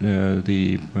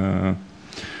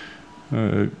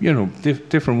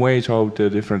different ways how the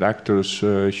different actors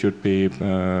should be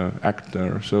act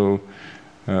there. So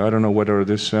I don't know whether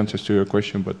this answers to your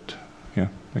question, but yeah,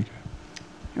 thank you.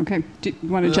 Okay, do you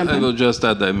want to jump in? I will just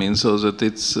add, I mean, so that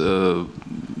it's the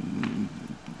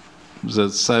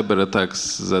cyber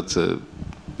attacks that's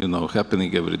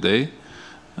happening every day,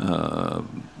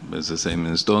 it's the same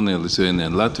in Estonia, Lithuania,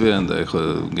 and Latvia, and I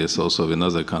guess also in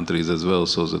other countries as well,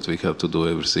 so that we have to do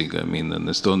everything. I mean, and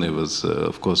Estonia was,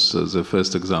 of course, the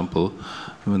first example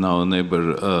when our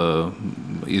neighbor,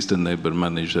 eastern neighbor,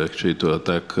 managed actually to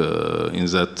attack in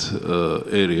that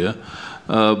area.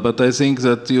 But I think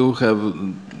that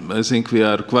I think we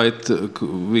are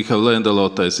we have learned a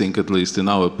lot, I think, at least in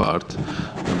our part.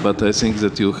 But I think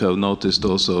that you have noticed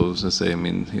also the same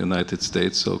in United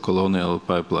States. So Colonial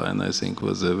Pipeline, I think,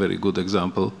 was a very good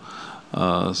example.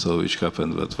 So which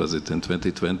happened, what was it, in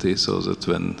 2020? So that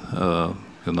when,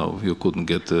 you couldn't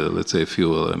get, let's say,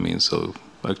 fuel, I mean, so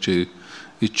actually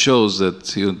it shows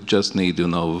that you just need,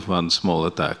 one small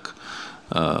attack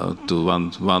to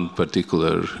one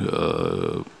particular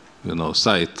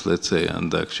site, let's say,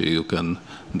 and actually you can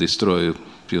destroy,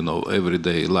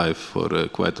 everyday life for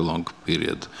quite a long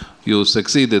period. You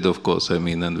succeeded, of course, I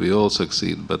mean, and we all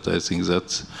succeed, but I think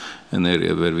that's an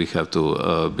area where we have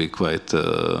to be quite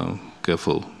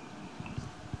careful.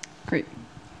 Great.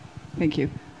 Thank you.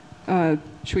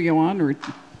 Should we go on, or?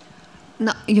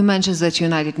 No, you mentioned that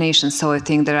United Nations, so I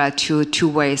think there are two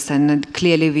ways, and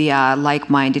clearly we are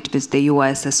like-minded with the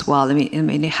US as well. I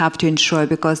mean, you have to ensure,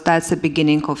 because that's the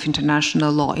beginning of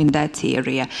international law in that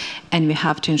area, and we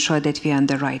have to ensure that we are on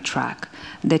the right track,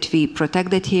 that we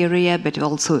protect that area, but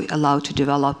also allow to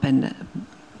develop and.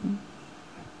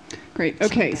 Great.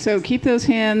 Okay, so keep those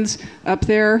hands up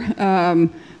there.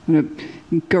 I'm going to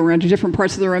go around to different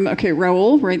parts of the room. Okay,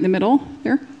 Raul, right in the middle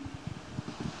there.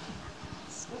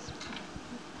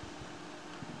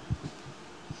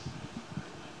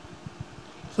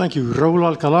 Thank you. Raul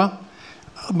Alcala.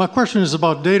 My question is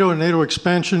about NATO and NATO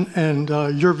expansion and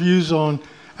your views on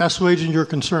assuaging your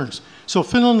concerns. So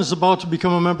Finland is about to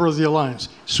become a member of the alliance.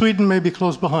 Sweden may be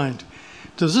close behind.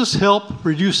 Does this help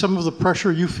reduce some of the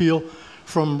pressure you feel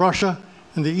from Russia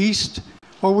in the east?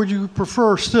 Or would you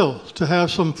prefer still to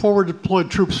have some forward deployed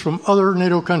troops from other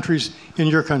NATO countries in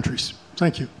your countries?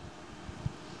 Thank you.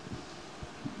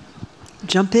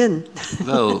 Jump in.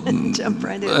 Well, jump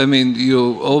right in. I mean,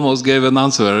 you almost gave an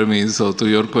answer, I mean, so to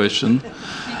your question.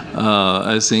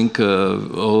 I think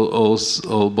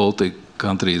all Baltic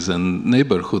countries and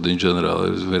neighborhood in general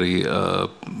is very,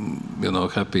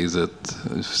 happy that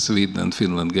Sweden and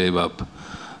Finland gave up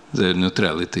their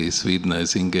neutrality. Sweden, I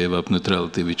think, gave up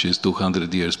neutrality, which is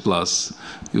 200 years plus.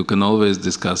 You can always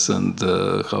discuss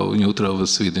how neutral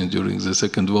was Sweden during the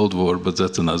Second World War, but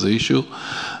that's another issue.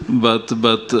 But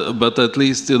at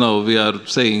least, we are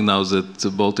saying now that the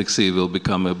Baltic Sea will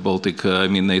become a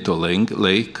NATO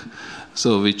lake.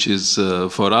 So which is,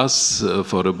 for us,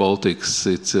 for the Baltics,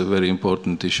 it's a very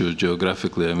important issue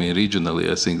geographically. I mean, regionally,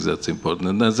 I think that's important.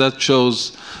 And that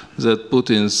shows that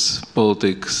Putin's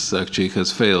politics actually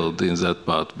has failed in that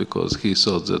part, because he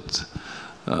thought that,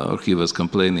 or he was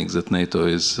complaining that NATO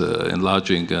is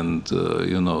enlarging and,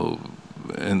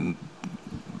 and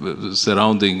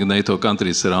surrounding NATO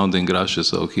countries surrounding Russia,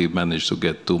 so he managed to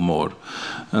get 2 more.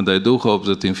 And I do hope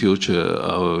that in future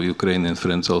our Ukrainian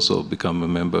friends also become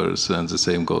members, and the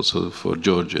same goes for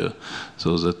Georgia,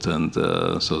 so that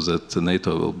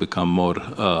NATO will become more,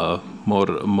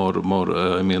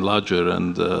 larger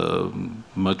and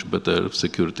much better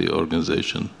security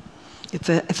organization.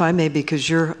 If I may, because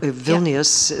you're in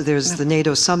Vilnius, there's the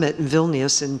NATO summit in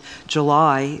Vilnius in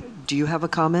July. Do you have a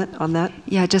comment on that?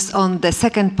 Yeah, just on the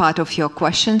second part of your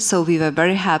question. So we were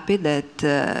very happy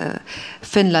that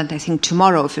Finland, I think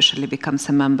tomorrow officially becomes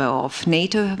a member of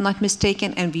NATO, if I'm not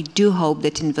mistaken. And we do hope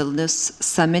that in Vilnius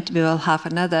summit we will have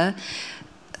another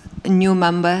new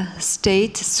member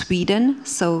state, Sweden.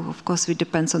 So of course it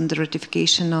depends on the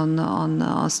ratification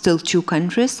on still 2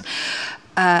 countries.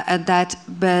 But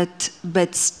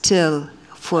still,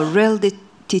 for real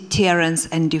deterrence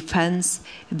and defense,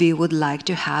 we would like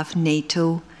to have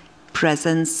NATO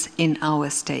presence in our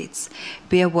states.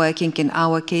 We are working, in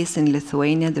our case, in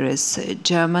Lithuania, there is a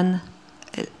German-led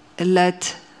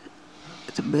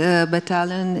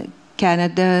battalion.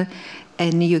 Canada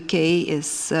and UK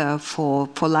is for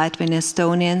Latvian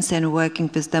Estonians, and working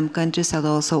with them countries and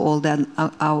also all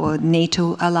our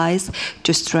NATO allies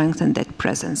to strengthen that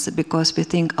presence, because we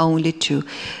think only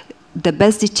the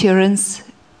best deterrence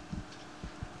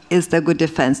is the good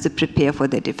defense, to prepare for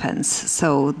the defense.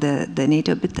 So the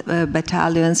NATO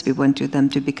battalions, we want them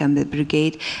to become the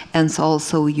brigade, and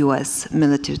also US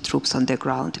military troops on the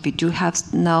ground. We do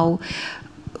have now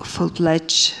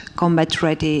full-fledged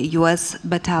combat-ready US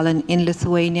battalion in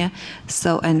Lithuania,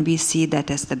 and we see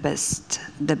that as the best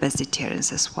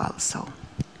deterrence as well. So.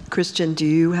 Christian, do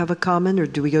you have a comment, or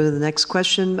do we go to the next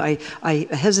question? I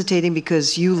hesitating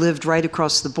because you lived right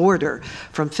across the border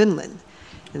from Finland.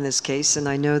 in this case, and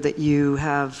I know that you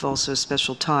have also a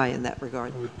special tie in that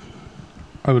regard.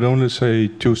 I would only say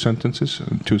two sentences.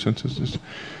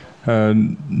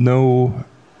 No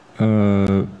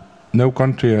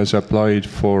country has applied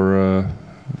for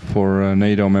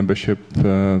NATO membership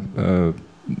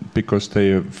because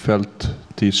they felt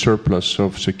the surplus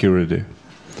of security.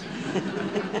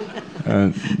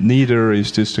 Neither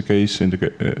is this the case in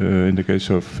the case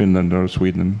of Finland or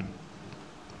Sweden.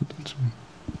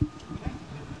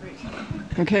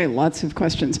 Okay, lots of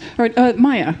questions. All right,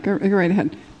 Maya, go right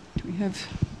ahead. Do we have?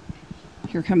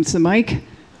 Here comes the mic.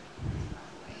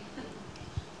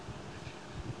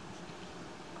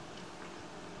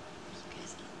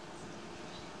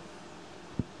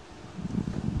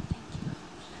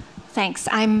 Thanks.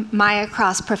 I'm Maya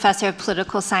Cross, Professor of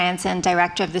Political Science and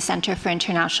Director of the Center for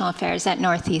International Affairs at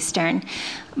Northeastern.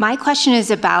 My question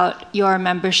is about your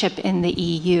membership in the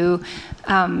EU.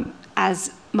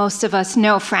 As most of us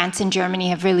know, France and Germany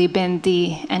have really been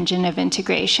the engine of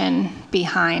integration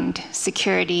behind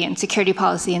security and security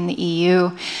policy in the EU.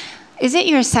 Is it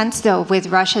your sense, though, with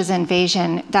Russia's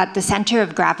invasion, that the center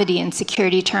of gravity in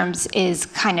security terms is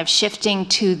kind of shifting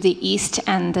to the east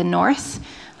and the north?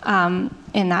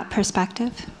 In that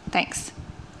perspective? Thanks.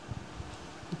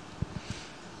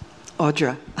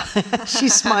 Audra,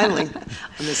 she's smiling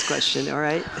on this question, all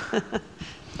right?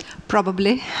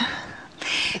 Probably.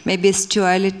 Maybe it's too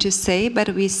early to say, but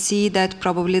we see that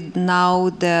probably now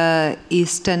the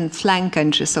eastern flank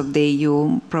countries of the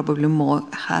EU probably more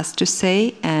has to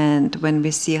say. And when we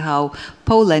see how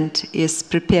Poland is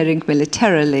preparing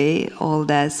militarily, all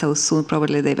that, so soon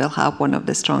probably they will have one of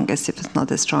the strongest, if it's not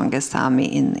the strongest army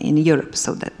in Europe.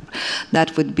 So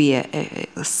that would be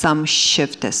some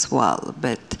shift as well.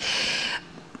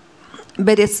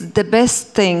 But it's the best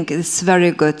thing, it's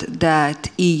very good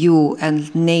that EU and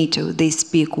NATO, they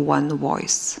speak one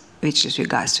voice, which is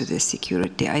regards to the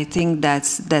security. I think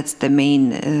that's the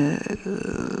main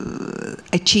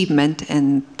achievement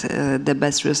and the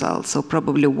best result. So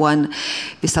probably one,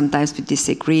 sometimes we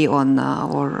disagree on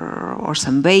or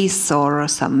some ways or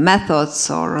some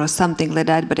methods or something like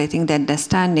that, but I think the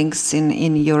understandings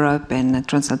in Europe and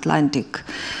transatlantic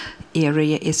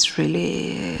area is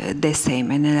really the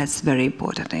same, and that's very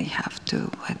important. I have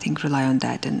to, I think, rely on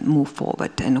that and move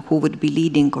forward. And who would be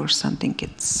leading or something,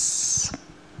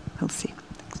 we'll see.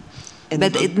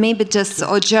 But it maybe just,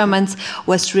 or Germans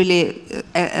was really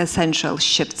essential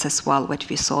shifts as well, what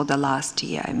we saw the last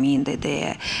year. I mean,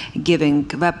 they're giving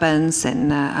weapons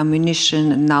and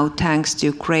ammunition, and now tanks to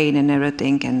Ukraine and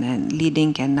everything, and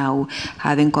leading, and now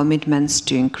having commitments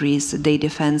to increase their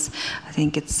defense. I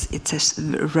think it's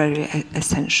very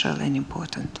essential and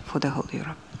important for the whole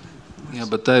Europe. Yeah,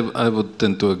 but I would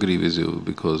tend to agree with you,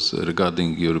 because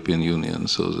regarding European Union,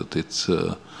 so that it's,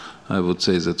 I would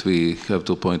say that we have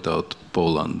to point out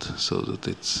Poland, so that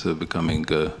it's becoming,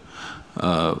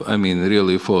 I mean,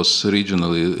 really force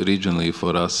regionally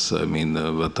for us. I mean,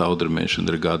 what Audrey mentioned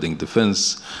regarding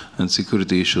defense and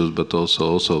security issues, but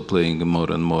also playing a more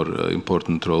and more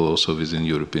important role also within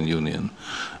European Union,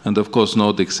 and of course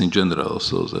Nordics in general.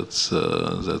 So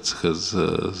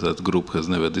that group has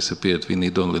never disappeared. We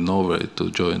need only Norway to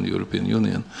join European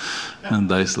Union, and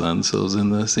Iceland. So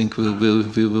then I think we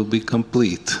will be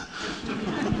complete.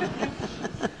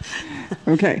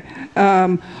 Okay.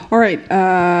 All right.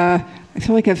 I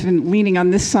feel like I've been leaning on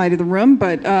this side of the room,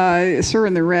 but sir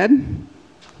in the red.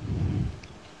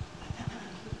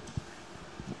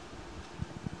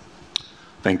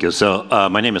 Thank you. So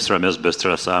my name is Ramesh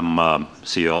Bistras. I'm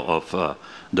CEO of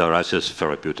Darasis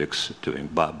Therapeutics doing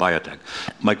biotech.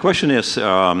 My question is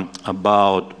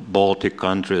about Baltic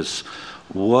countries.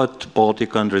 What Baltic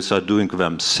countries are doing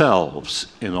themselves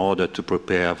in order to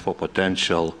prepare for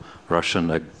potential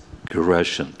Russian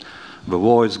aggression? The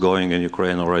war is going in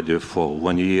Ukraine already for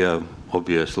 1 year.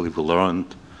 Obviously, we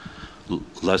learned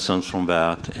lessons from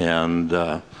that. And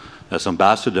as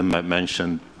Ambassador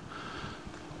mentioned,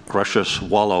 Russia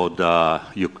swallowed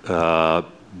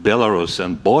Belarus,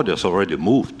 and borders already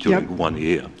moved during 1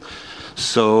 year.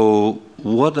 So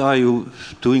what are you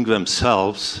doing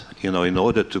themselves, in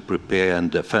order to prepare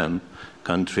and defend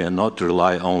country and not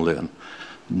rely only on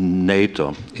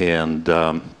NATO? And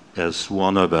as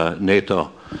one of the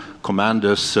NATO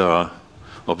commanders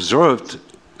observed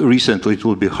recently, it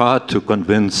will be hard to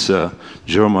convince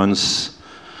Germans,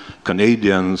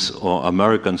 Canadians, or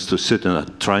Americans to sit in the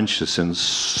trenches in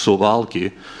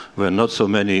Suwalki, where not so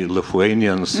many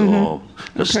Lithuanians or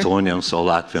Estonians or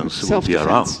Latvians will be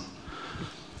around.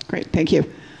 Great, thank you.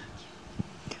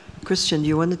 Christian, do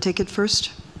you want to take it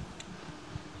first?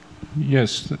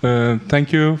 Yes,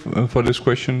 thank you for this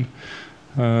question.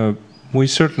 We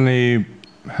certainly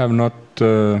have not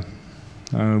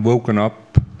woken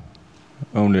up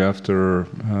only after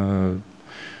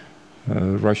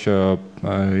Russia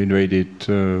invaded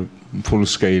full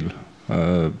scale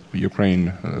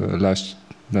Ukraine last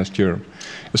year.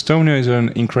 Estonia is an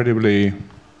incredibly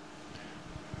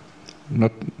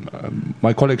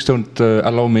my colleagues don't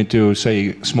allow me to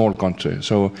say small country.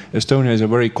 So Estonia is a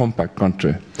very compact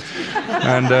country,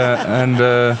 and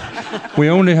we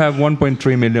only have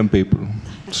 1.3 million people.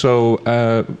 So,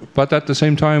 but at the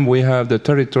same time, we have the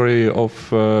territory of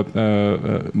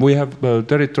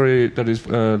territory that is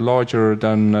larger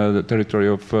than the territory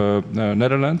of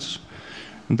Netherlands.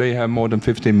 They have more than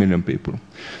 15 million people.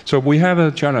 So we have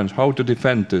a challenge how to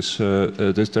defend this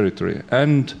this territory.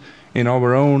 And in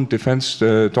our own defense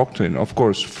doctrine, of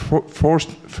course,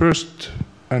 first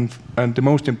and the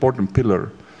most important pillar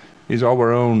is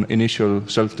our own initial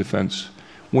self-defense.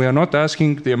 We are not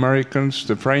asking the Americans,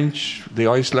 the French, the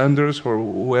Icelanders, or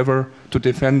whoever to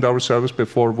defend ourselves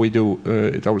before we do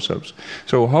it ourselves.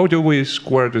 So how do we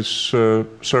square this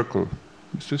circle?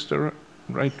 Is this the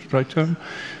right term?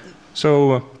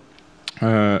 So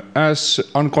as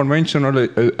unconventional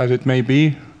as it may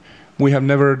be, we have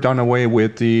never done away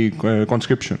with the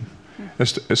conscription.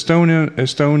 Estonia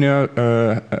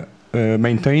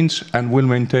maintains and will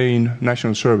maintain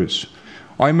national service.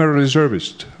 I'm a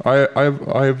reservist.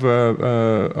 I've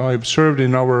served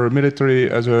in our military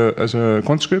as a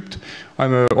conscript.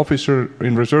 I'm an officer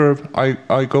in reserve.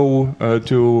 I go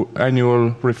to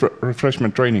annual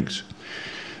refreshment trainings.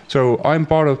 So I'm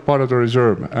part of the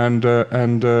reserve, and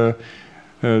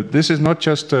this is not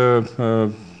just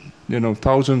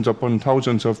thousands upon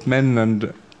thousands of men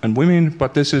and women,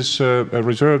 but this is a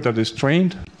reserve that is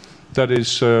trained, that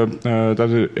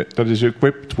is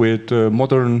equipped with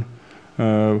modern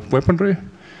weaponry,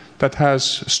 that has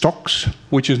stocks,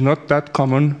 which is not that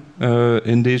common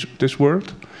in this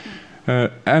world,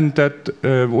 and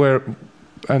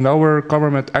our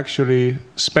government actually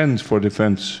spends for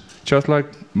defense, just like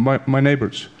my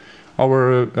neighbors.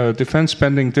 Our defense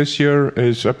spending this year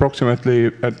is approximately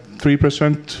at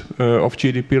 3% of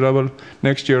GDP level.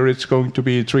 Next year it's going to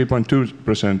be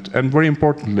 3.2%. And very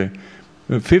importantly,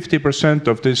 50%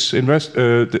 of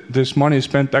this money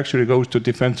spent actually goes to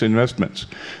defense investments.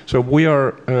 So we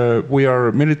are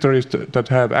militaries that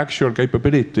have actual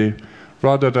capability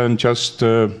rather than just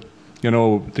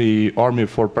the army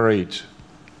for parades.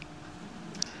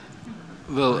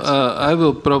 Well, I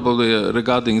will probably,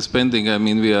 regarding spending, I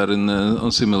mean, we are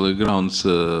on similar grounds,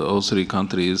 all three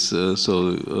countries,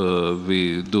 so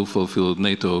we do fulfill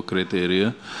NATO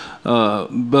criteria.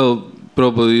 Well,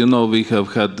 probably, we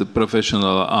have had the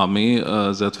professional army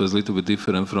that was a little bit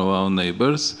different from our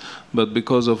neighbors, but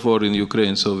because of war in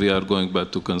Ukraine, so we are going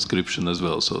back to conscription as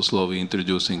well, so slowly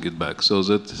introducing it back, so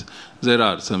that there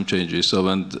are some changes. So,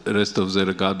 and the rest of the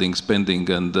regarding spending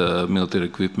and military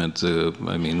equipment,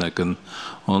 I mean, I can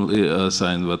only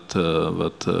sign what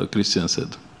Christian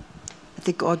said. I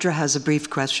think Audra has a brief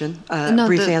question,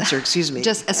 brief answer, excuse me.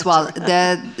 Just as well,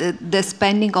 the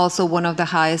spending also one of the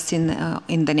highest in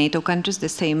the NATO countries, the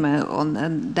same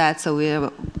on that, so we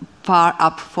are far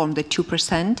up from the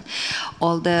 2%.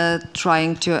 All the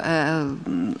trying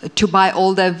to buy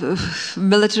all the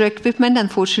military equipment,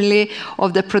 unfortunately,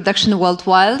 of the production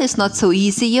worldwide is not so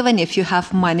easy, even if you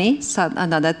have money. So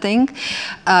another thing,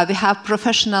 we have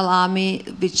professional army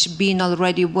which been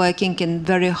already working in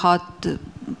very hot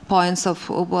points of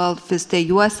world with the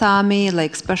U.S. Army,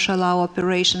 like Special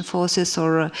Operation Forces,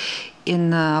 or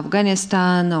in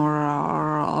Afghanistan,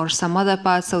 or some other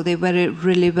parts. So they were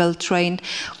really well trained.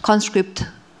 Conscript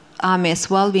army as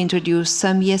well. We introduced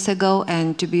some years ago,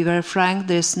 and to be very frank,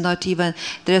 there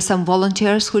are some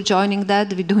volunteers who are joining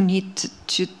that. We don't need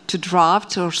to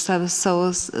draft or so.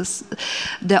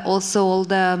 There are also all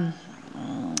the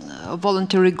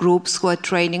voluntary groups who are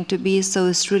training to be, so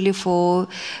it's really for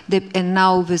and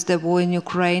now with the war in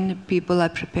Ukraine, people are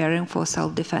preparing for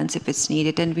self-defense if it's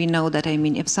needed, and we know that, I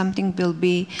mean, if something will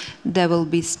be, there will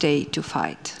be stay to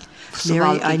fight.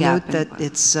 Mary, I note that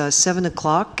it's 7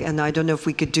 o'clock, and I don't know if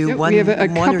we could do one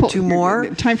or two more.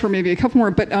 Time for maybe a couple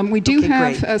more, but we do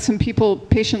have some people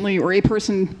patiently, or a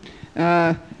person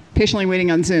patiently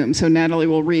waiting on Zoom, so Natalie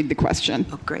will read the question.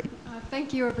 Oh, great.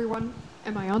 Thank you, everyone.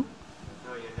 Am I on?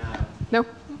 No?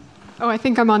 Oh, I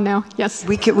think I'm on now. Yes.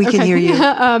 We can hear you.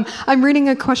 I'm reading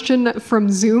a question from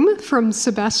Zoom from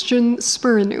Sebastian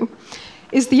Spurinu.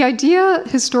 Is the idea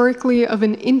historically of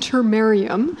an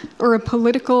intermarium or a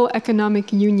political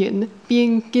economic union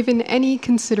being given any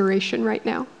consideration right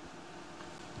now?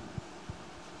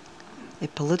 A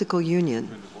political union.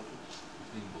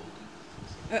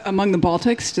 Among the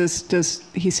Baltics, does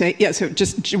he say? Yeah, so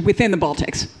just within the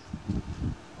Baltics.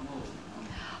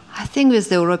 I think with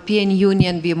the European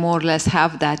Union, we more or less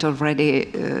have that already,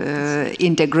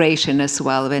 integration as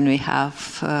well, when we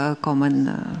have common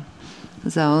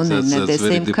zone that's and the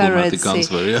same currency.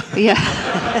 Answer, yeah. Yeah.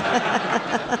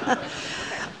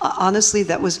 Honestly,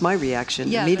 that was my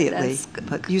reaction immediately.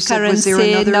 But you said, currency, was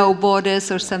there another? No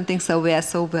borders or something, so we are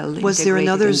so well integrated. Was there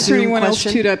another Is there Zoom anyone else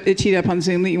question? teed up on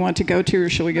Zoom that you want to go to, or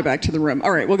shall we go back to the room?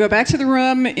 All right, we'll go back to the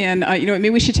room, and you know,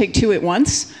 maybe we should take two at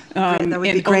once. That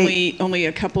would be great. Only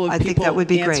a couple of I people think that would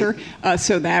be answer, great.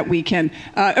 so that we can.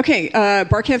 Okay,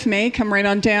 Barkev May, come right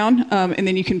on down, and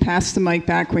then you can pass the mic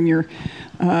back when you're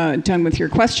done with your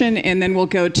question, and then we'll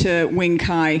go to Wing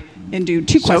Kai and do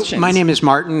two questions. So my name is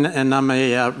Martin, and I'm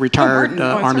a retired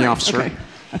Army officer. Okay.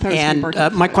 I thought it was and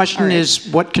Barkev. my question All right. is,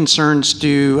 what concerns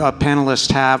do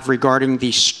panelists have regarding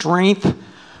the strength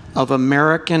of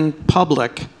American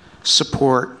public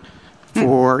support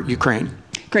for Ukraine?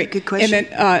 Great. Good question.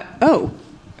 And then,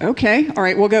 okay. All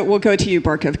right, we'll go to you,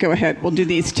 Barkev. Go ahead. We'll do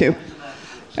these two.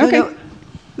 Okay.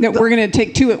 No, we're going to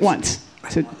take two at once.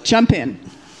 So jump in.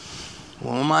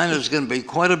 Well, mine is going to be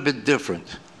quite a bit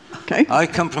different. Okay. I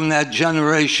come from that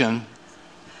generation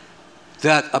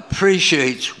that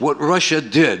appreciates what Russia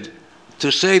did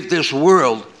to save this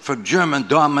world from German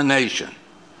domination.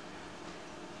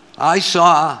 I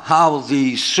saw how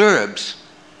the Serbs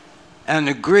and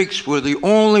the Greeks were the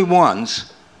only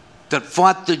ones that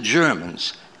fought the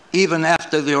Germans, even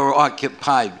after they were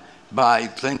occupied by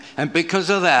things. And because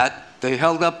of that, they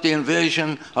held up the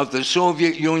invasion of the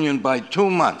Soviet Union by 2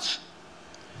 months.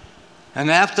 And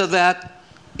after that,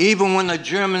 even when the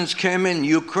Germans came in,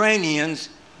 Ukrainians,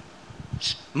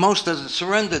 most of them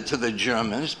surrendered to the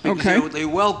Germans because they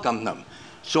welcomed them.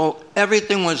 So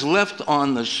everything was left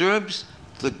on the Serbs,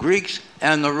 the Greeks,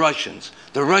 and the Russians.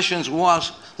 The Russians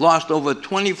lost over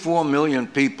 24 million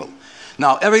people.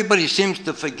 Now, everybody seems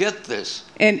to forget this.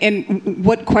 And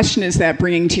what question is that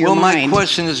bringing to your mind? Well, my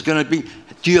question is going to be,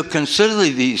 do you consider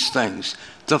these things?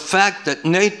 The fact that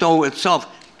NATO itself,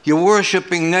 you're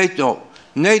worshiping NATO.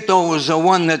 NATO was the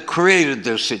one that created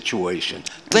this situation.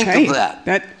 Think of that.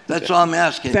 That's all I'm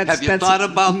asking. Have you thought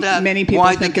about that? Many people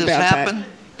Why think did this about happen? that.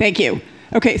 Thank you.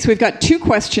 Okay, so we've got two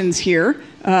questions here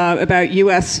about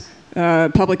U.S.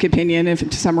 Public opinion,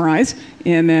 to summarize,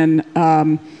 and then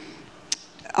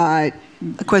a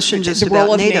question just the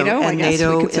role about of NATO and I guess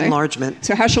NATO we could say. enlargement.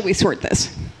 So how shall we sort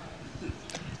this?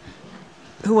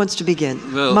 Who wants to begin?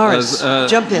 Well, Morris,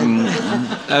 jump in.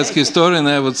 As historian,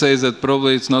 I would say that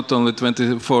probably it's not only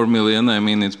 24 million. I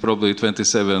mean, it's probably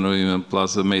 27 or even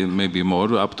plus, maybe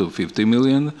more, up to 50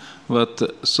 million.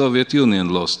 But Soviet Union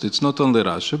lost. It's not only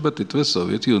Russia, but it was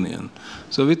Soviet Union.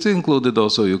 So it included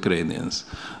also Ukrainians.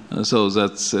 So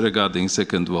that's regarding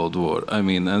Second World War. I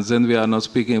mean, and then we are not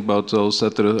speaking about those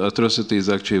atrocities,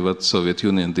 actually, what Soviet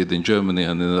Union did in Germany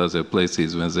and in other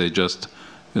places when they just,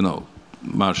 you know,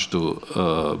 marched to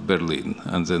Berlin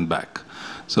and then back.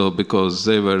 So because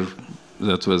they were,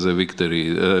 that was a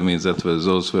victory. I mean,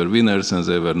 those were winners and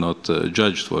they were not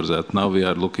judged for that. Now we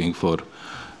are looking for,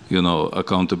 you know,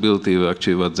 accountability.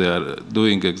 Actually, what they are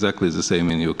doing exactly the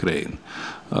same in Ukraine.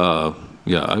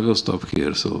 Yeah, I will stop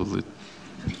here. So.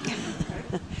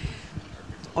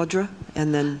 Audra,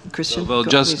 and then Christian. Well,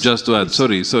 just to add,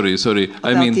 sorry.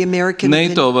 I mean, the American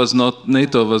NATO was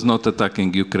not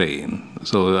attacking Ukraine,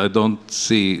 so I don't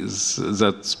see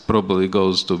that. Probably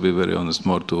goes, to be very honest,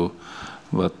 more to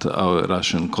what our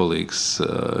Russian colleagues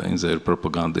in their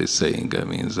propaganda is saying. I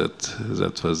mean,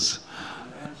 that was.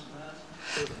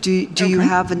 Do you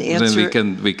have an answer?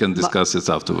 Then we can discuss it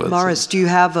afterwards. Morris, do you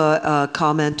have a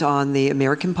comment on the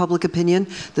American public opinion?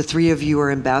 The three of you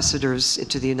are ambassadors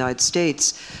to the United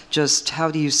States. Just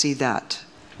how do you see that?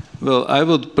 Well, I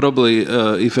would probably,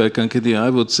 if I can continue, I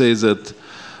would say that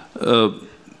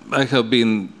I have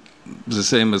been the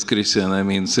same as Christian. I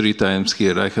mean, 3 times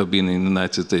here. I have been in the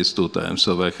United States 2 times.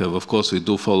 So I have, of course, we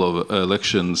do follow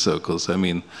election circles. I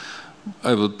mean,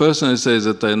 I would personally say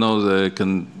that I know that I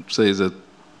can say that,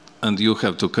 and you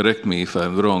have to correct me if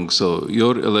I'm wrong, so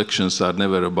your elections are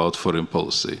never about foreign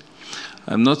policy.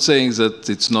 I'm not saying that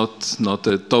it's not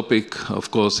a topic.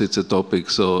 Of course, it's a topic,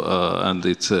 so and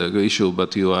it's an issue.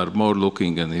 But you are more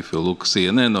looking, and if you look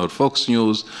CNN or Fox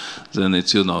News, then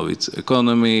it's it's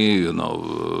economy,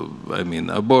 I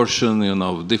mean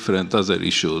abortion, different other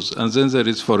issues, and then there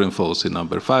is foreign policy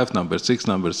number 5, number 6,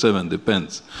 number 7,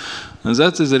 depends. And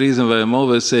that is the reason why I'm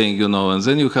always saying, and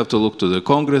then you have to look to the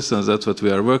Congress, and that's what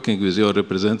we are working with your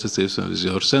representatives and with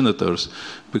your senators,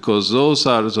 because those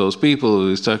are those people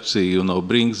who actually,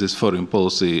 brings this foreign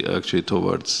policy actually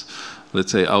towards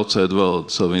let's say, outside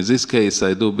world. So in this case,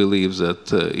 I do believe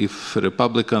that if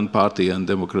Republican Party and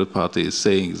Democrat Party is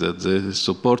saying that there is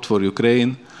support for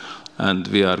Ukraine, and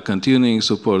we are continuing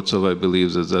support, so I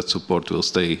believe that that support will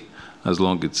stay as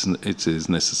long as it is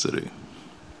necessary.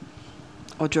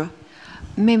 Audra?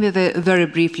 Maybe very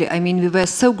briefly, I mean, we were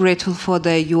so grateful for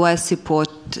the US support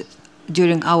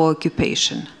during our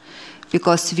occupation,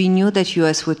 because we knew that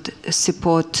US would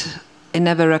support and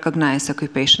never recognize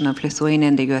occupation of Lithuania,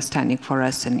 and the US standing for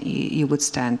us, and you would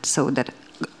stand. So that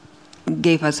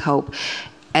gave us hope.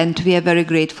 And we are very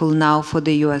grateful now for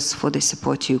the US for the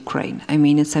support to Ukraine. I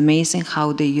mean, it's amazing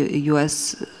how the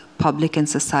US public and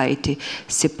society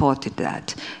supported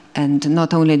that. And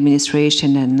not only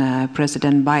administration and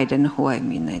President Biden, who, I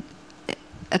mean,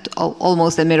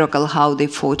 almost a miracle how they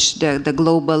forged the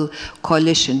global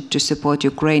coalition to support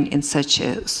Ukraine in such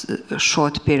a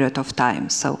short period of time.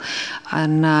 So,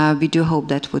 and we do hope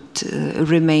that would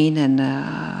remain and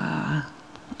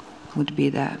would be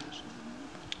there.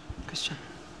 Christian.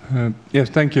 Yes,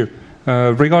 thank you.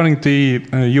 Regarding the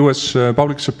US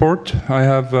public support, I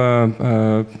have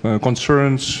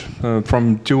concerns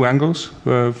from two angles.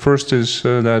 First is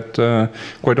that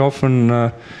quite often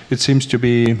it seems to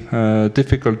be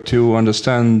difficult to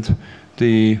understand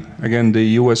the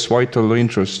US vital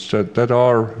interests that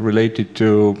are related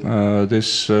to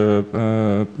this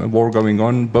war going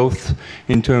on, both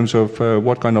in terms of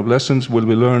what kind of lessons will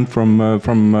we learn from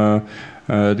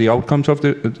the outcomes of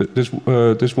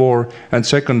this war, and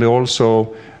secondly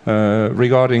also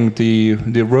regarding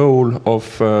the role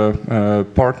of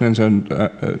partners and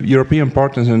European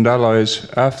partners and allies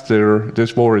after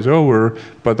this war is over,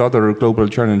 but other global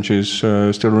challenges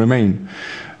still remain.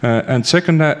 And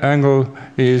second angle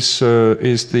is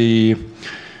the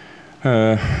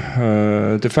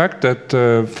fact that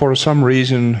for some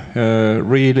reason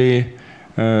really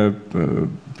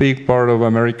big part of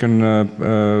American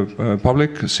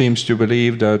public seems to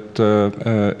believe that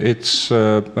it's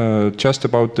just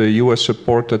about the US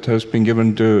support that has been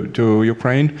given to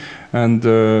Ukraine, and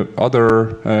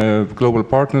other global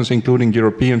partners, including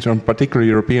Europeans, and particularly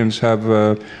Europeans, have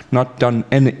not done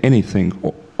anything,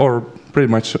 or pretty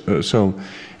much so.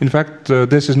 In fact,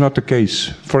 this is not the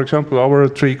case. For example, our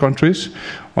three countries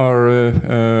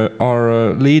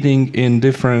are leading in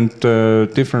different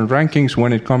rankings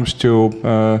when it comes to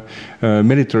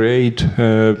military aid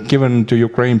given to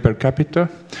Ukraine per capita.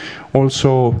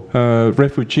 Also,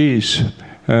 refugees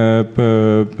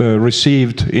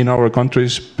received in our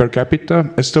countries per capita.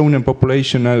 Estonian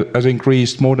population has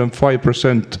increased more than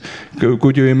 5%.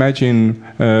 Could you imagine,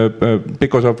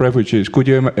 because of refugees, could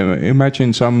you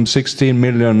imagine some 16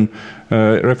 million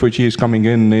refugees coming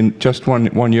in just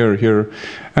one year here?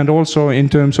 And also in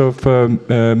terms of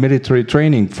military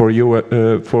training for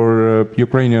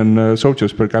Ukrainian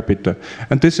soldiers per capita.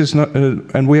 And this is not,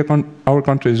 and our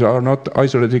countries are not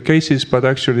isolated cases, but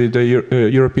actually the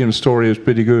European story is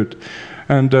pretty good.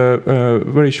 And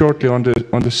very shortly on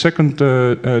the second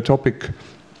topic,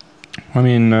 I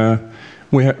mean,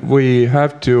 we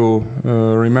have to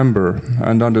remember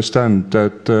and understand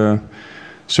that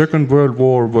Second World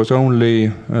War was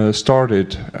only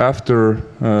started after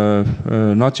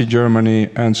Nazi Germany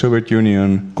and Soviet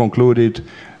Union concluded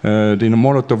the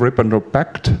Molotov-Ribbentrop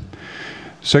Pact.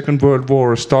 Second World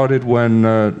War started when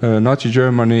Nazi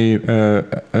Germany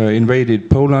invaded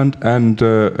Poland, and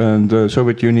the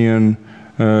Soviet Union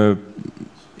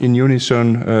in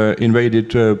unison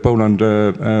invaded Poland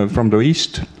from the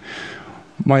east.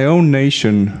 My own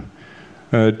nation,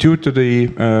 due to the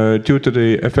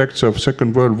effects of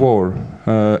Second World War,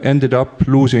 ended up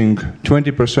losing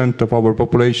 20% of our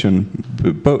population,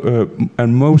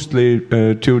 and mostly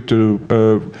due to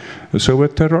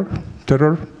Soviet terror.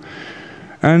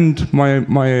 And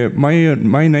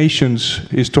my nation's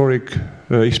historic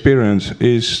experience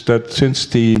is that since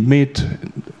the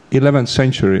mid-11th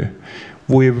century,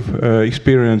 we've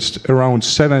experienced around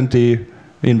 70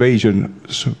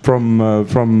 invasions from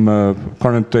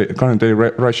current-day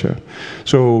Russia.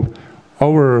 So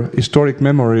our historic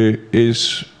memory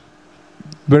is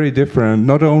very different,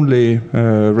 not only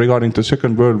regarding the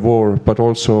Second World War, but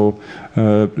also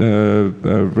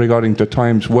regarding the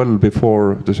times well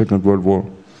before the Second World War.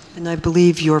 And I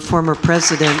believe your former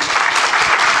president,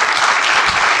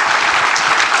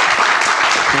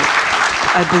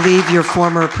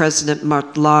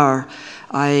 Mart Laar,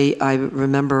 I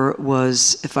remember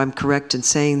was, if I'm correct in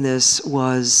saying this,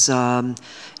 was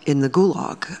in the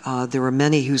Gulag. There were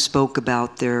many who spoke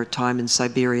about their time in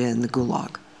Siberia in the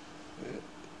Gulag.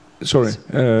 Sorry,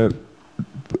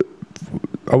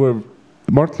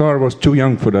 Mart Laar was too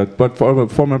young for that, but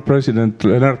former President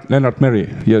Lennart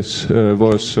Meri, yes,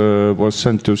 was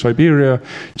sent to Siberia,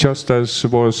 just as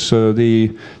was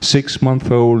the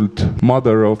 6-month-old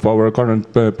mother of our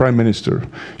current Prime Minister.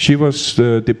 She was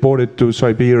deported to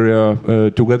Siberia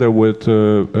together with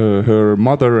her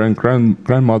mother and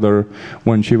grandmother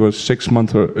when she was 6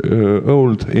 months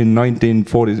old in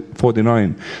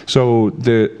 1949. So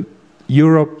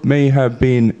Europe may have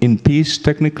been in peace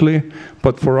technically,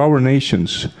 but for our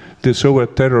nations, the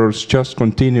Soviet terrors just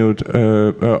continued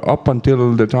up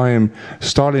until the time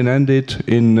Stalin ended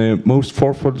in the most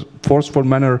forceful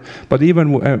manner. But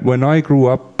even when I grew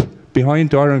up behind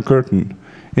the Iron Curtain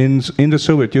in the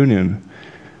Soviet Union,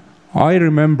 I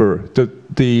remember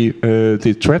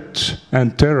the threat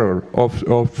and terror of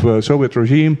Soviet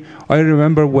regime. I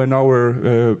remember when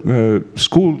our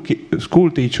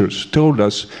school teachers told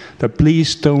us that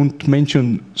please don't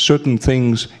mention certain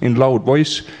things in loud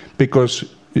voice because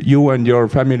you and your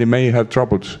family may have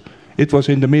troubles. It was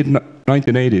in the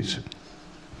mid-1980s.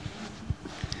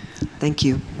 Thank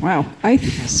you. Wow.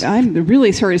 I'm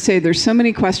really sorry to say there's so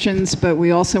many questions, but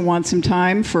we also want some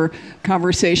time for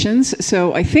conversations.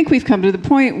 So I think we've come to the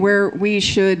point where we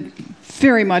should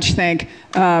very much thank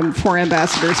foreign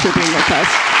ambassadors for being with us.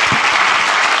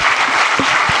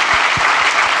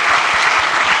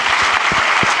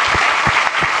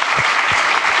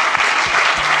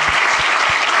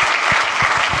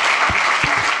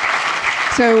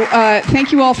 So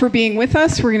thank you all for being with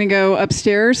us. We're going to go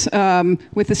upstairs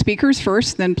with the speakers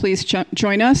first, then please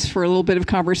join us for a little bit of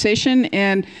conversation.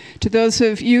 And to those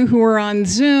of you who are on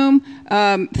Zoom,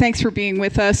 thanks for being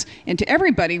with us. And to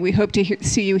everybody, we hope to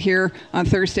see you here on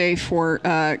Thursday for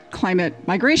climate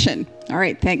migration. All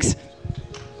right, thanks.